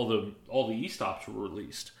 but all the e-stops were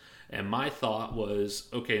released. And my thought was,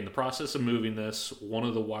 okay, in the process of moving this, one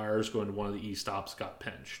of the wires going to one of the e-stops got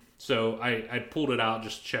pinched. So I pulled it out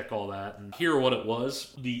just to check all that. And here what it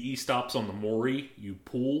was, the e-stops on the Mori, you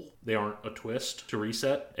pull. They aren't a twist to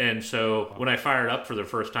reset. And so when I fire it up for the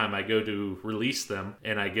first time, I go to release them,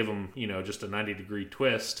 and I give them, just a 90-degree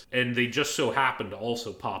twist. And they just so happened to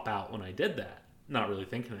also pop out when I did that. Not really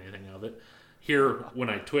thinking anything of it. Here, when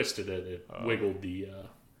I twisted it, it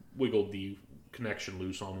wiggled the connection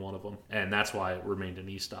loose on one of them, and that's why it remained an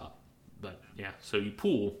e-stop. But yeah, so you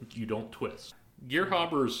pull, you don't twist. Gear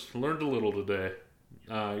hobbers learned a little today.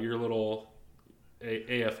 Your little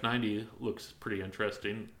AF90 looks pretty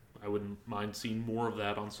interesting. I wouldn't mind seeing more of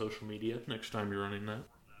that on social media next time you're running that.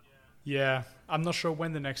 Yeah, I'm not sure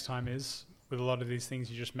when the next time is. With a lot of these things,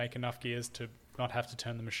 you just make enough gears to not have to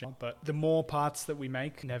turn the machine. But the more parts that we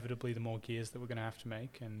make, inevitably the more gears that we're going to have to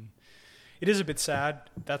make. And it is a bit sad.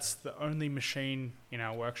 That's the only machine in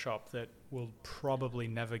our workshop that will probably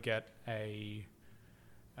never get a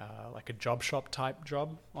job shop type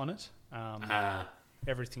job on it.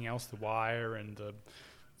 Everything else, the wire and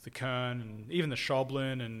the Kern and even the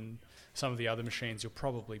Schoblin and some of the other machines, you'll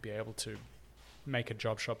probably be able to make a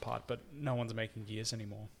job shop part, but no one's making gears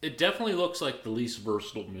anymore. It definitely looks like the least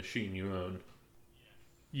versatile machine you own.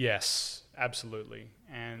 Yes, absolutely.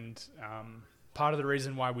 And part of the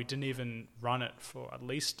reason why we didn't even run it for at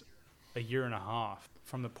least a year and a half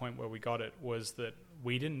from the point where we got it was that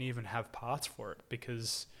we didn't even have parts for it,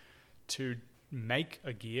 because to make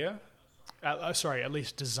a gear, at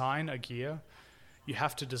least design a gear, you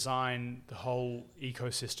have to design the whole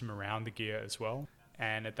ecosystem around the gear as well.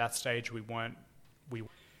 And at that stage, we weren't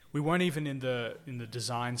even in the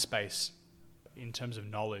design space in terms of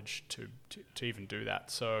knowledge to even do that.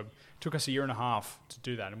 So it took us a year and a half to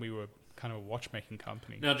do that, and we were kind of a watchmaking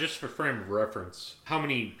company. Now, just for frame of reference, how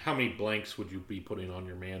many blanks would you be putting on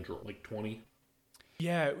your mandrel? Like 20?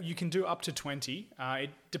 Yeah, you can do up to 20. It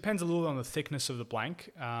depends a little on the thickness of the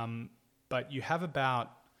blank, but you have about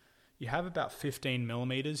 15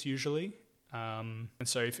 millimeters usually. And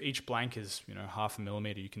so if each blank is half a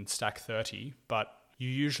millimeter, you can stack 30. But you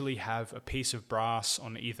usually have a piece of brass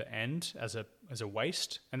on either end as a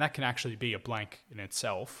waist, and that can actually be a blank in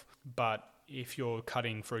itself. But if you're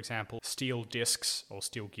cutting, for example, steel discs or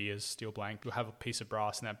steel gears, steel blank, you'll have a piece of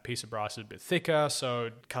brass, and that piece of brass is a bit thicker, so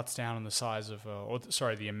it cuts down on the size of,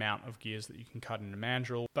 the amount of gears that you can cut in a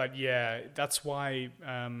mandrel. But yeah, that's why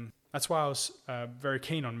I was very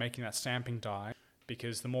keen on making that stamping die,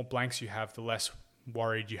 because the more blanks you have, the less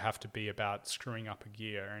worried you have to be about screwing up a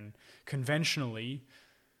gear. And conventionally,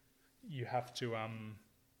 you have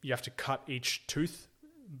to cut each tooth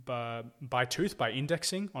by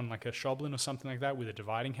indexing on like a Shoblin or something like that with a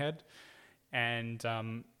dividing head, and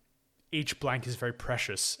each blank is very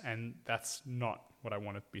precious, and that's not what I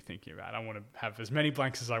want to be thinking about. I want to have as many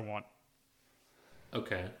blanks as I want.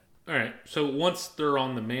 Okay. All right. So once they're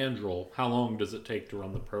on the mandrel, how long does it take to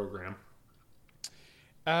run the program?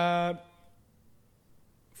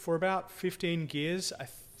 For about 15 gears, I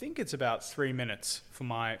think it's about 3 minutes for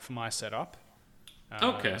my setup.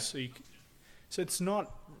 Okay. So it's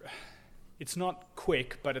not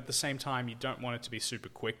quick, but at the same time, you don't want it to be super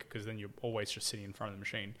quick, because then you're always just sitting in front of the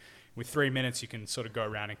machine. With 3 minutes, you can sort of go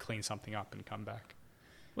around and clean something up and come back.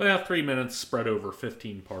 Well, 3 minutes spread over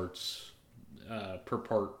 15 parts per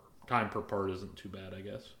part. Time per part isn't too bad, I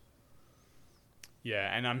guess.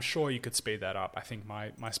 Yeah, and I'm sure you could speed that up. I think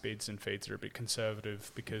my speeds and feeds are a bit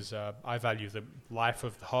conservative, because I value the life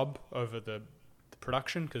of the hob over the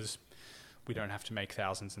production, because we don't have to make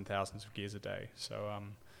thousands and thousands of gears a day. So,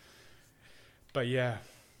 but yeah.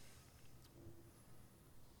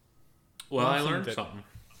 Well, I learned something.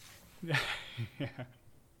 Yeah.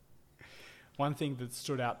 One thing that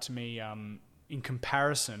stood out to me in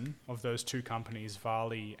comparison of those two companies,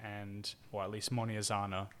 Varley or at least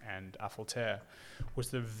Moniazana and Affolter, was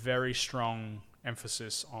the very strong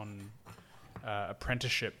emphasis on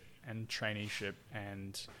apprenticeship and traineeship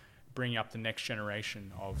and bringing up the next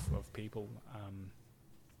generation of people.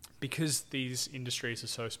 Because these industries are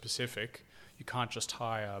so specific, you can't just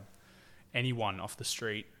hire anyone off the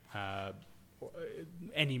street,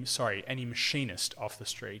 any machinist off the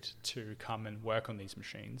street to come and work on these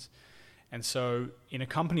machines. And so in a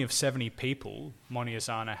company of 70 people,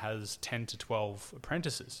 Moniazana has 10 to 12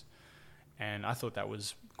 apprentices. And I thought that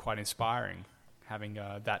was quite inspiring, having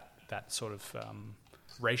that sort of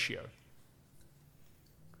ratio.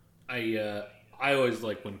 I always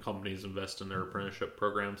like when companies invest in their apprenticeship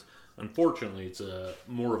programs. Unfortunately, it's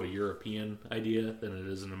more of a European idea than it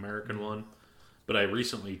is an American one. But I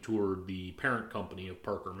recently toured the parent company of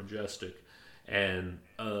Parker Majestic, and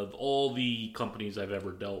of all the companies I've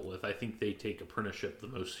ever dealt with, I think they take apprenticeship the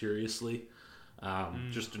most seriously,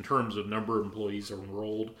 just in terms of number of employees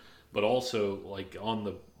enrolled, but also like on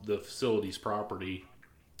the facility's property,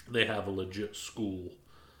 they have a legit school.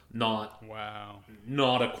 Not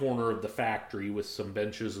a corner of the factory with some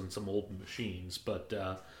benches and some old machines, but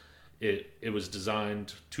it was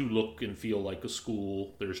designed to look and feel like a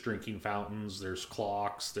school. There's drinking fountains, there's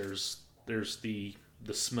clocks, there's the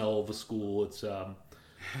smell of a school. It's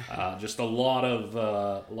just a lot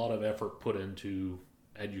of effort put into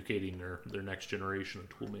educating their next generation of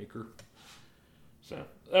toolmaker. So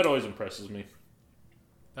that always impresses me.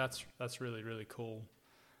 That's really, really cool.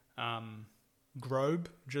 Grobe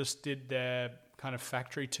just did their kind of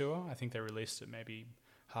factory tour. I think they released it maybe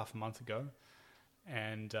half a month ago.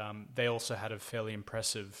 And they also had a fairly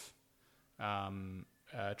impressive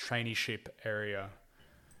traineeship area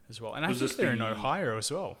as well. And I think they're in Ohio as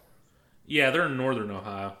well. Yeah, they're in northern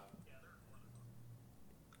Ohio.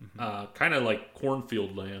 Mm-hmm. Kind of like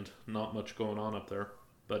cornfield land. Not much going on up there.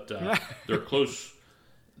 But they're close.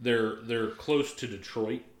 They're close to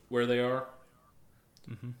Detroit where they are.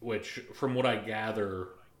 Mm-hmm. Which, from what I gather,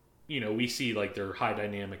 we see like their high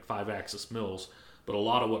dynamic 5-axis mills, but a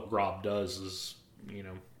lot of what Grob does is,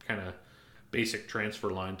 kind of basic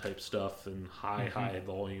transfer line type stuff and high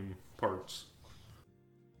volume parts.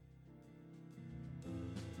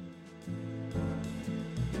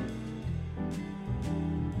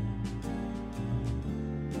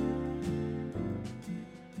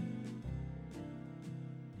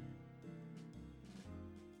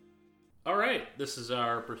 All right, this is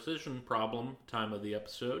our precision problem time of the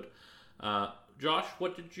episode. Josh,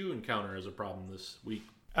 what did you encounter as a problem this week?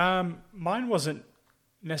 Mine wasn't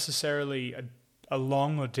necessarily a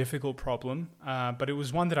long or difficult problem, but it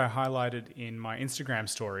was one that I highlighted in my Instagram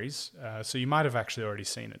stories, so you might have actually already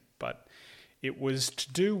seen it, but it was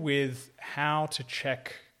to do with how to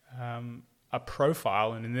check a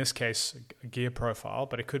profile, and in this case, a gear profile,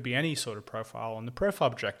 but it could be any sort of profile on the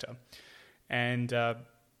profile projector. And the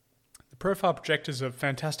profile projector is a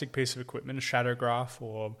fantastic piece of equipment, a shadow graph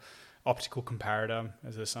or optical comparator,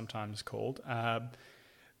 as they're sometimes called.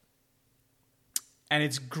 And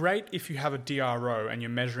it's great if you have a DRO and you're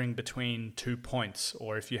measuring between 2 points,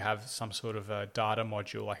 or if you have some sort of a data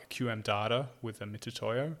module like a QM data with a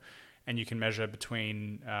Mitutoyo, and you can measure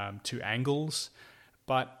between 2 angles.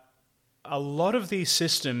 But a lot of these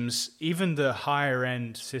systems, even the higher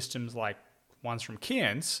end systems like ones from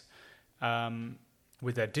CNC,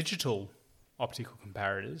 with their digital optical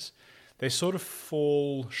comparators, they sort of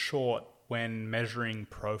fall short when measuring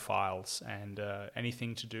profiles and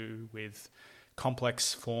anything to do with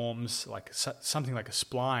complex forms, like something like a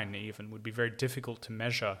spline even, would be very difficult to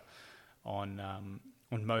measure on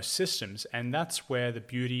most systems. And that's where the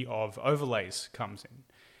beauty of overlays comes in.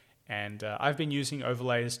 And I've been using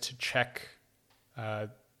overlays to check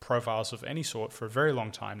profiles of any sort for a very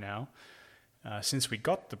long time now, since we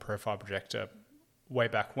got the profile projector way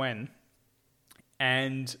back when.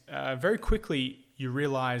 And very quickly you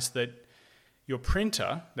realize that your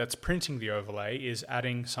printer that's printing the overlay is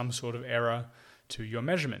adding some sort of error to your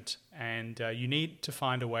measurement, and you need to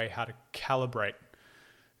find a way how to calibrate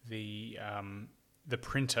the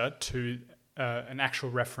printer to an actual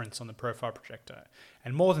reference on the profile projector.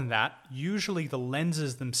 And more than that, usually the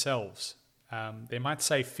lenses themselves, they might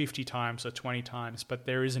say 50 times or 20 times, but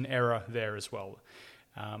there is an error there as well.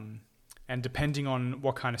 And depending on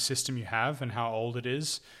what kind of system you have and how old it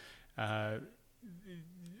is,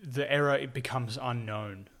 the error, it becomes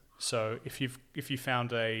unknown. So if you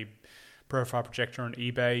found a profile projector on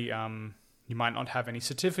eBay, you might not have any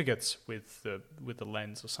certificates with the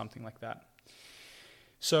lens or something like that.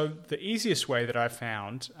 So the easiest way that I've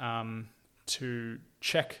found to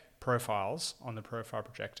check profiles on the profile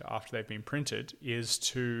projector after they've been printed is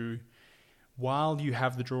to, while you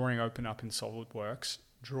have the drawing open up in SolidWorks,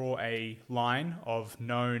 draw a line of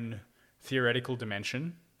known theoretical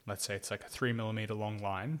dimension. Let's say it's like a 3mm long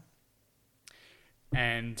line,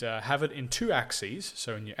 and have it in 2 axes,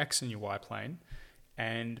 so in your X and your Y plane,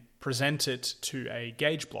 and present it to a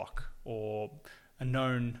gauge block or a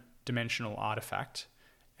known dimensional artifact,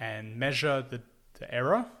 and measure the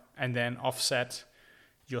error, and then offset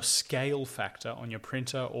your scale factor on your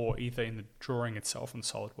printer, or either in the drawing itself on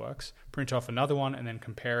SolidWorks. Print off another one and then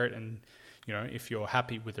compare it, and if you're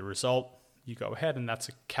happy with the result, you go ahead, and that's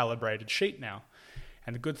a calibrated sheet now.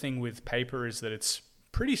 And the good thing with paper is that it's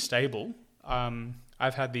pretty stable.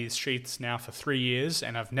 I've had these sheets now for 3 years,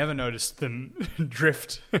 and I've never noticed them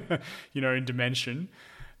drift, in dimension.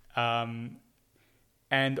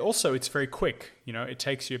 And also, it's very quick. It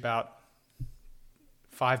takes you about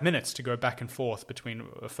 5 minutes to go back and forth between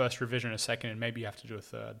a first revision, a second, and maybe you have to do a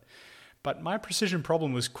third. But my precision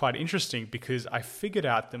problem was quite interesting because I figured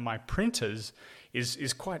out that my printers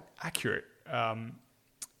is quite accurate,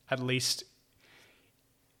 at least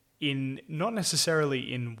in not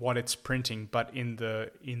necessarily in what it's printing, but in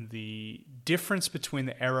the difference between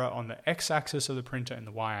the error on the x-axis of the printer and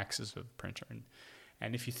the y-axis of the printer.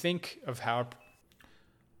 And if you think of how...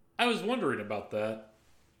 I was wondering about that.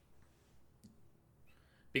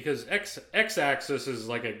 Because x-axis is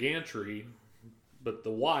like a gantry, but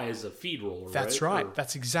the Y is a feed roller, That's right.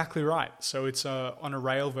 That's exactly right. So it's on a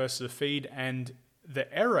rail versus a feed, and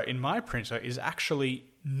the error in my printer is actually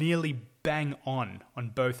nearly bang on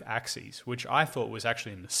both axes, which I thought was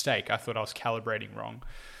actually a mistake. I thought I was calibrating wrong.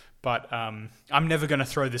 But I'm never going to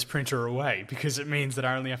throw this printer away because it means that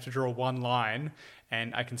I only have to draw one line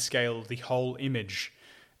and I can scale the whole image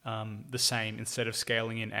the same instead of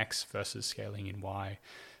scaling in X versus scaling in Y.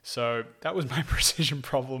 So that was my precision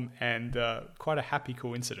problem, and quite a happy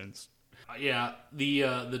coincidence. Yeah, the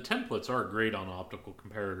templates are great on optical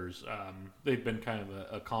comparators. They've been kind of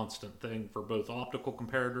a constant thing for both optical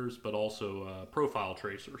comparators, but also profile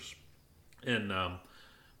tracers, and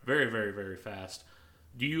very, very, very fast.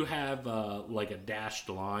 Do you have like a dashed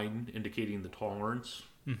line indicating the tolerance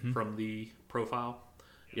from the profile?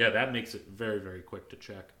 Yeah, that makes it very, very quick to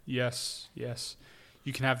check. Yes.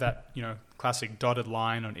 You can have that, classic dotted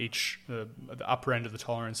line on each, the upper end of the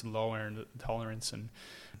tolerance and lower end of the tolerance. And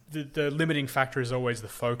the limiting factor is always the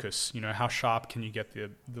focus. How sharp can you get the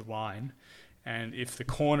line? And if the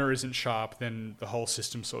corner isn't sharp, then the whole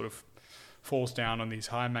system sort of falls down on these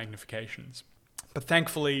high magnifications. But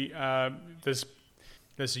thankfully, there's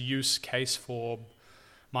a use case for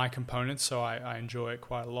my components, so I enjoy it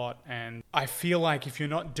quite a lot. And I feel like if you're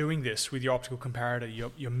not doing this with your optical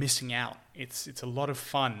comparator, you're missing out. It's a lot of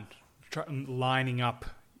fun lining up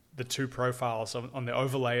the two profiles on the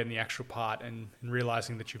overlay and the actual part, and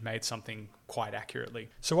realizing that you've made something quite accurately.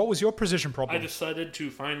 So what was your precision problem? I decided to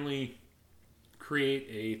finally create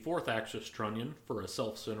a fourth axis trunnion for a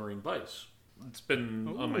self-centering vise. It's been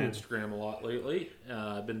on my Instagram a lot lately.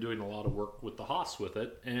 I've been doing a lot of work with the Haas with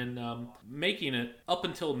it, and making it up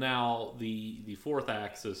until now. The fourth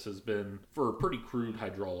axis has been for pretty crude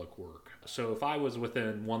hydraulic work. So if I was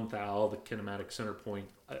within 1 thou, the kinematic center point,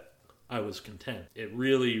 I was content. It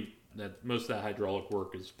really. That most of that hydraulic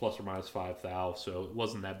work is plus or minus 5 thou, so it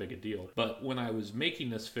wasn't that big a deal. But when I was making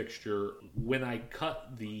this fixture, when I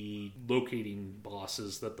cut the locating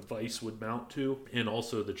bosses that the vise would mount to, and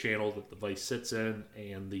also the channel that the vise sits in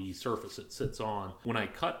and the surface it sits on, when I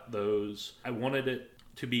cut those, I wanted it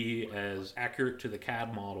to be as accurate to the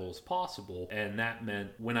CAD model as possible, and that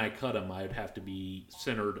meant when I cut them, I'd have to be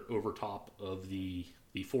centered over top of the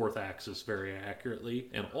fourth axis very accurately,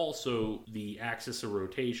 and also the axis of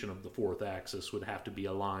rotation of the fourth axis would have to be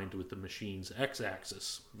aligned with the machine's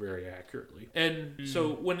x-axis very accurately. And so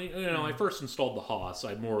when I first installed the Haas,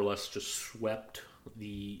 I more or less just swept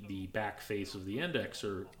the back face of the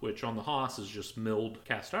indexer, which on the Haas is just milled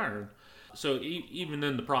cast iron. So even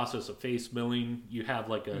in the process of face milling, you have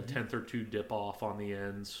like a tenth or two dip off on the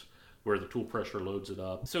ends where the tool pressure loads it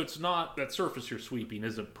up. So it's not, that surface you're sweeping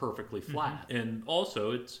isn't perfectly flat. And also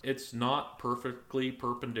it's not perfectly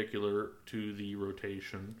perpendicular to the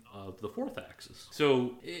rotation of the fourth axis.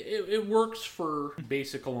 So it works for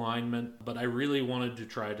basic alignment, but I really wanted to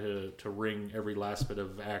try to wring every last bit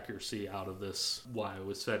of accuracy out of this while I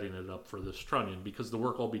was setting it up for this trunnion, because the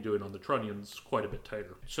work I'll be doing on the trunnion's quite a bit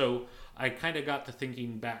tighter. So I kind of got to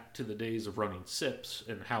thinking back to the days of running SIPs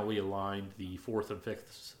and how we aligned the fourth and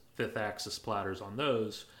fifth axis platters on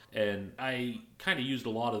those, and I kind of used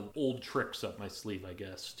a lot of old tricks up my sleeve, I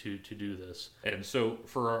guess, to do this. And so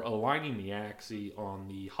for aligning the axis on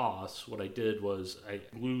the Haas, what I did was I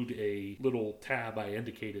glued a little tab I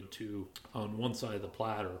indicated to on one side of the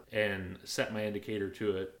platter and set my indicator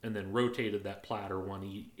to it, and then rotated that platter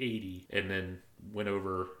 180 and then went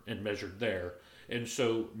over and measured there. And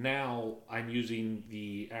so now I'm using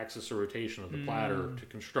the axis of rotation of the platter to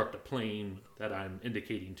construct a plane that I'm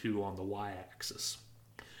indicating to on the y-axis.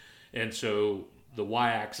 And so the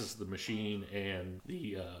y-axis of the machine and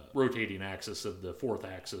the rotating axis of the fourth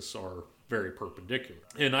axis are very perpendicular.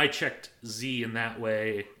 And I checked Z in that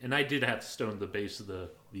way, and I did have to stone the base of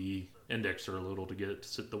the indexer a little to get it to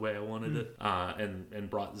sit the way I wanted it, and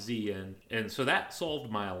brought Z in. And so that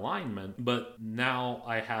solved my alignment, but now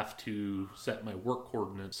I have to set my work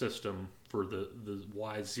coordinate system for the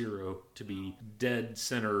Y0 to be dead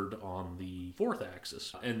centered on the fourth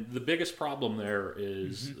axis. And the biggest problem there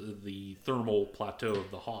is the thermal plateau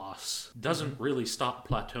of the Haas doesn't really stop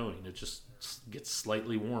plateauing. It just gets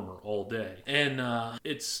slightly warmer all day. And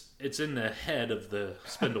it's in the head of the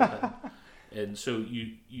spindle head. And so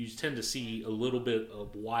you tend to see a little bit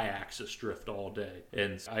of y-axis drift all day.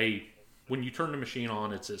 And when you turn the machine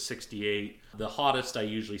on, it's at 68. The hottest I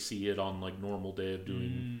usually see it on like normal day of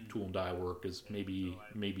doing tool and die work is maybe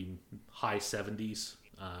high 70s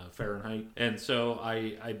Fahrenheit. And so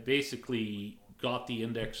I basically got the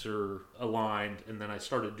indexer aligned, and then I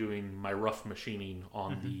started doing my rough machining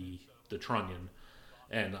on the trunnion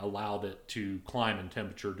and allowed it to climb in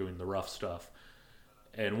temperature doing the rough stuff.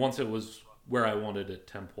 And once it was where I wanted it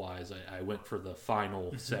temp-wise, I went for the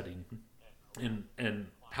final setting. And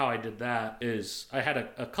how I did that is I had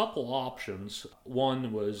a couple options.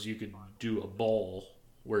 One was you could do a ball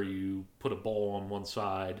where you put a ball on one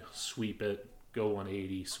side, sweep it, go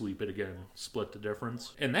 180, sweep it again, split the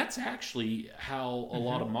difference. And that's actually how a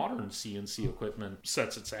lot of modern CNC equipment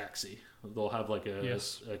sets its axis. They'll have like a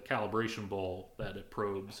calibration ball that it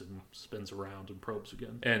probes and spins around and probes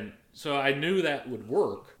again. And so I knew that would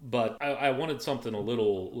work, but I wanted something a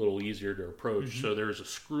little easier to approach. So there's a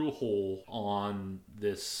screw hole on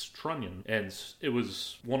this trunnion, and it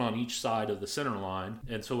was one on each side of the center line.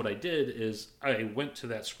 And so what I did is I went to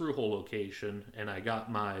that screw hole location, and I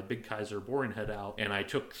got my Big Kaiser boring head out, and I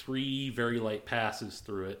took 3 very light passes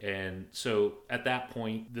through it. And so at that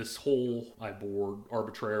point, this hole I bored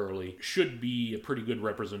arbitrarily should be a pretty good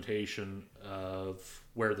representation of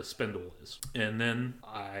where the spindle is. And then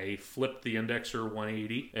I flipped the indexer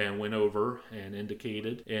 180 and went over and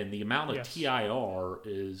indicated, and the amount of TIR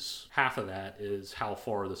is half of that is how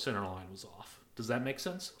far the center line was off. Does that make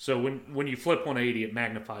sense? So when you flip 180, it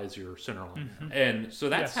magnifies your center line. And so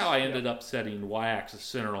that's how I ended up setting y-axis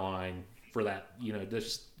center line for that,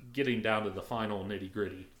 just getting down to the final nitty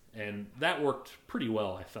gritty. And that worked pretty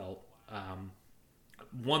well, I felt.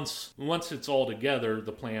 once it's all together,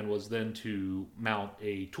 the plan was then to mount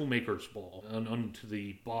a toolmaker's ball onto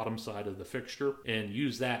the bottom side of the fixture and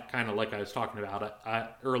use that kind of like I was talking about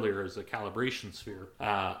earlier as a calibration sphere.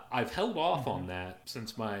 I've held off on that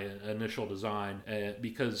since my initial design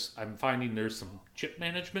because I'm finding there's some chip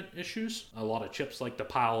management issues. A lot of chips like to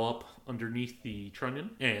pile up underneath the trunnion,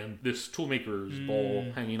 and this toolmaker's ball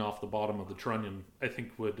hanging off the bottom of the trunnion I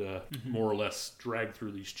think would more or less drag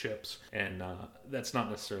through these chips, and that's not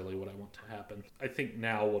necessarily what I want to happen. I think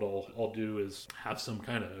now what I'll do is have some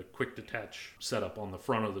kind of quick detach setup on the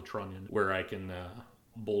front of the trunnion where I can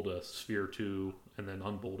bolt a sphere to and then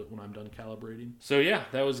unbolt it when I'm done calibrating. So yeah,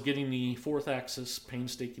 that was getting the fourth axis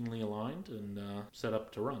painstakingly aligned and set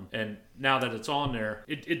up to run. And now that it's on there,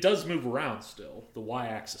 it does move around still, the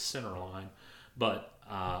y-axis center line, but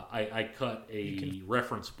I cut a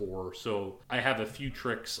reference bore, so I have a few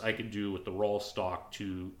tricks I can do with the raw stock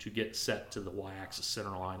to get set to the y-axis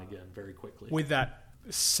center line again very quickly. With that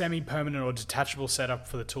semi-permanent or detachable setup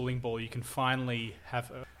for the tooling ball, you can finally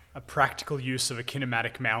have a practical use of a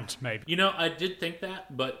kinematic mount, maybe. You know, I did think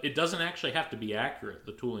that, but it doesn't actually have to be accurate,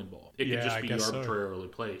 the tooling ball. It could just be arbitrarily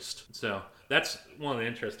placed. So that's one of the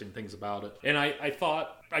interesting things about it. And I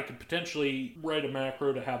thought I could potentially write a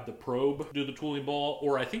macro to have the probe do the tooling ball,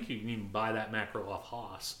 or I think you can even buy that macro off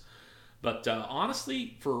Haas. But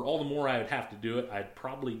honestly, for all the more I would have to do it, I'd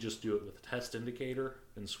probably just do it with a test indicator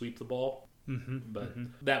and sweep the ball. But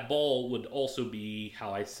that ball would also be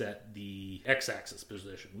how I set the x-axis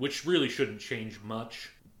position, which really shouldn't change much.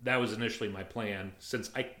 That was initially my plan,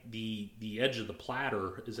 since the edge of the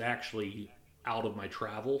platter is actually out of my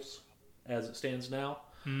travels as it stands now.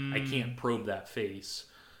 I can't probe that face,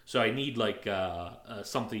 so I need like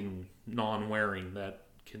something non-wearing that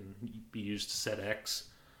can be used to set X.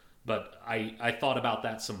 But I thought about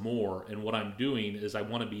that some more, and what I'm doing is I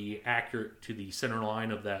want to be accurate to the center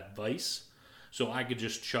line of that vise. So I could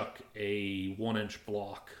just chuck a 1-inch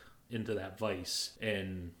block into that vise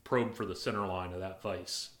and probe for the center line of that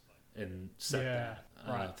vise and set that,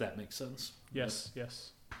 right. If that makes sense. Yes.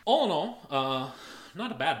 All in all,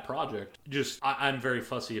 not a bad project. Just I'm very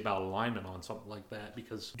fussy about alignment on something like that,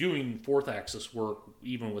 because doing fourth axis work,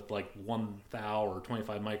 even with like 1 thou or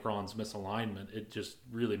 25 microns misalignment, it just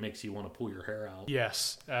really makes you want to pull your hair out.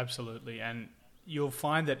 Yes, absolutely. And you'll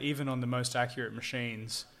find that even on the most accurate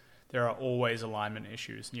machines, there are always alignment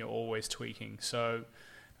issues, and you're always tweaking. So,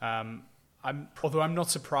 although I'm not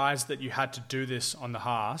surprised that you had to do this on the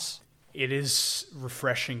Haas, it is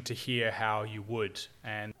refreshing to hear how you would.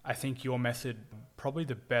 And I think your method probably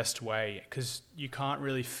the best way, because you can't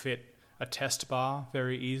really fit a test bar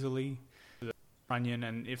very easily to the trunnion.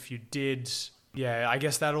 And if you did, I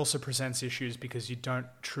guess that also presents issues because you don't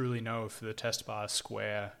truly know if the test bar is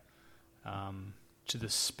square to the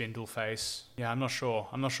spindle face. I'm not sure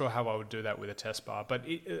how I would do that with a test bar. But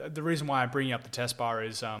the reason why I'm bringing up the test bar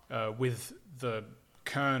is with the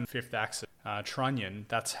Kern fifth axis trunnion,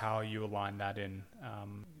 that's how you align that in.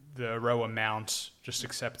 The Aroa mount just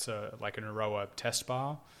accepts like an Aroa test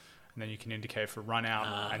bar, and then you can indicate for run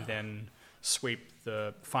out and then sweep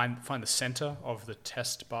find the center of the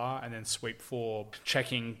test bar and then sweep for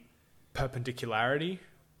checking perpendicularity,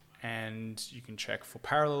 and you can check for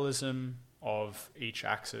parallelism of each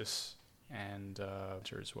axis and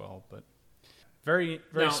as well. But very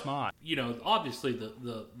now, smart. You know, obviously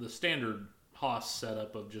the standard Haas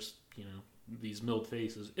setup of just, you know, these milled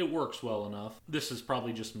faces, it works well enough. This is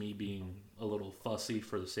probably just me being a little fussy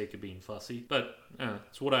for the sake of being fussy, but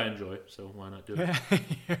it's what I enjoy, so why not do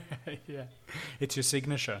it? Yeah, it's your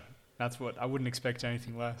signature. That's what I wouldn't expect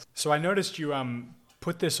anything less. So I noticed you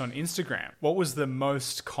put this on Instagram. What was the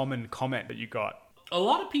most common comment that you got? A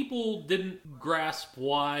lot of people didn't grasp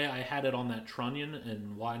why I had it on that trunnion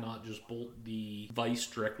and why not just bolt the vise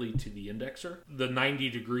directly to the indexer. The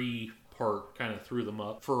 90-degree part kind of threw them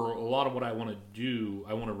up. For a lot of what I want to do,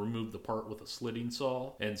 I want to remove the part with a slitting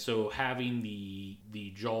saw, and so having the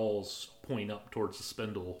jaws point up towards the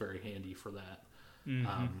spindle is very handy for that.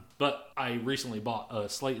 But I recently bought a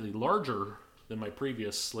slightly larger than my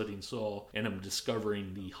previous slitting saw, and I'm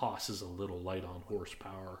discovering the Haas is a little light on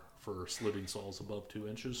horsepower for slitting saws above 2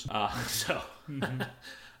 inches. I'm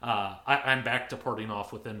back to parting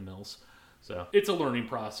off with end mills. So it's a learning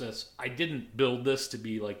process. I didn't build this to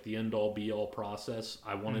be like the end-all be-all process.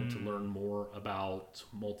 I wanted to learn more about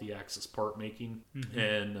multi-axis part making.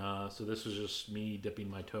 And so this was just me dipping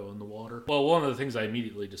my toe in the water. Well, one of the things I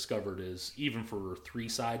immediately discovered is even for 3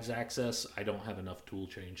 sides access, I don't have enough tool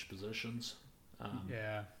change positions.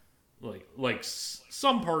 Like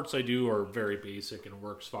some parts I do are very basic and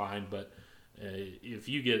works fine, but if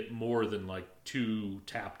you get more than like 2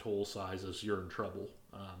 tapped hole sizes, you're in trouble.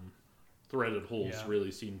 Threaded holes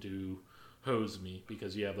really seem to hose me,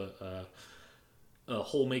 because you have a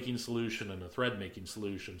hole making solution and a thread making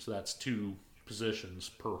solution, so that's 2 positions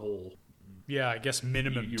per hole. Yeah, I guess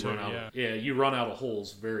minimum you 2. Run out you run out of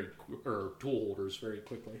holes or tool holders very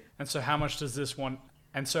quickly. And so how much does this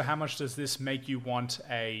make you want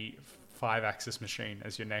a 5-axis machine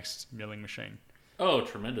as your next milling machine? Oh,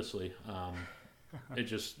 tremendously.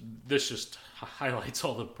 This just highlights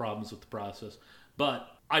all the problems with the process. But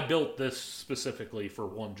I built this specifically for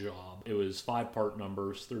one job. It was 5 part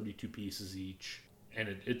numbers, 32 pieces each, and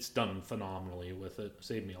it's done phenomenally with it.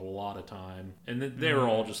 Saved me a lot of time. And they're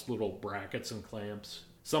all just little brackets and clamps.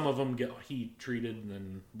 Some of them get heat treated and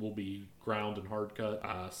then will be ground and hard cut.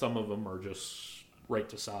 Some of them are just right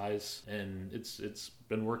to size, and it's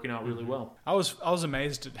been working out really well. I was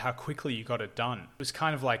amazed at how quickly you got it done. It was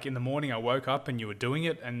kind of like in the morning I woke up and you were doing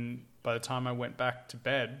it, and by the time I went back to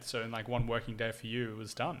bed, so in like one working day for you, it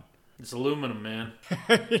was done. It's aluminum, man.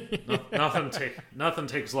 Nothing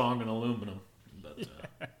takes long in aluminum. But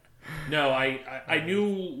no, I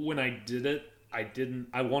knew when I did it,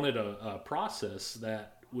 I wanted a process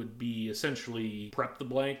that would be essentially prep the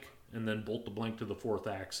blank and then bolt the blank to the 4th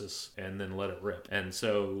axis and then let it rip. And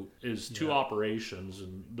so it was 2 operations,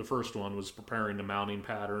 and the first one was preparing the mounting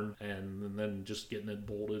pattern and then just getting it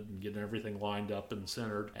bolted and getting everything lined up and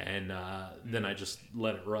centered. And then I just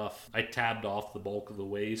let it rough. I tabbed off the bulk of the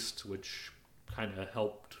waste, which kind of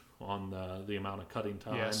helped on the amount of cutting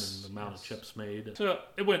time and the amount of chips made. So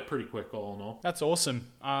it went pretty quick all in all. That's awesome.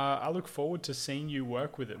 I look forward to seeing you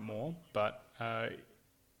work with it more, but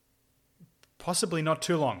possibly not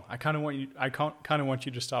too long. I kind of want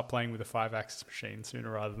you to start playing with a 5-axis machine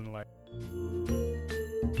sooner rather than later.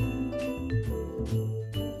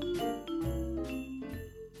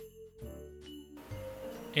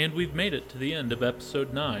 And we've made it to the end of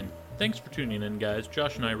episode 9. Thanks for tuning in, guys.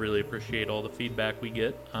 Josh and I really appreciate all the feedback we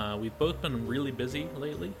get. We've both been really busy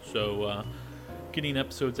lately, so getting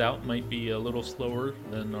episodes out might be a little slower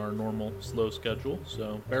than our normal slow schedule,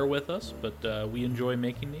 so bear with us, but we enjoy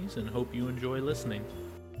making these and hope you enjoy listening.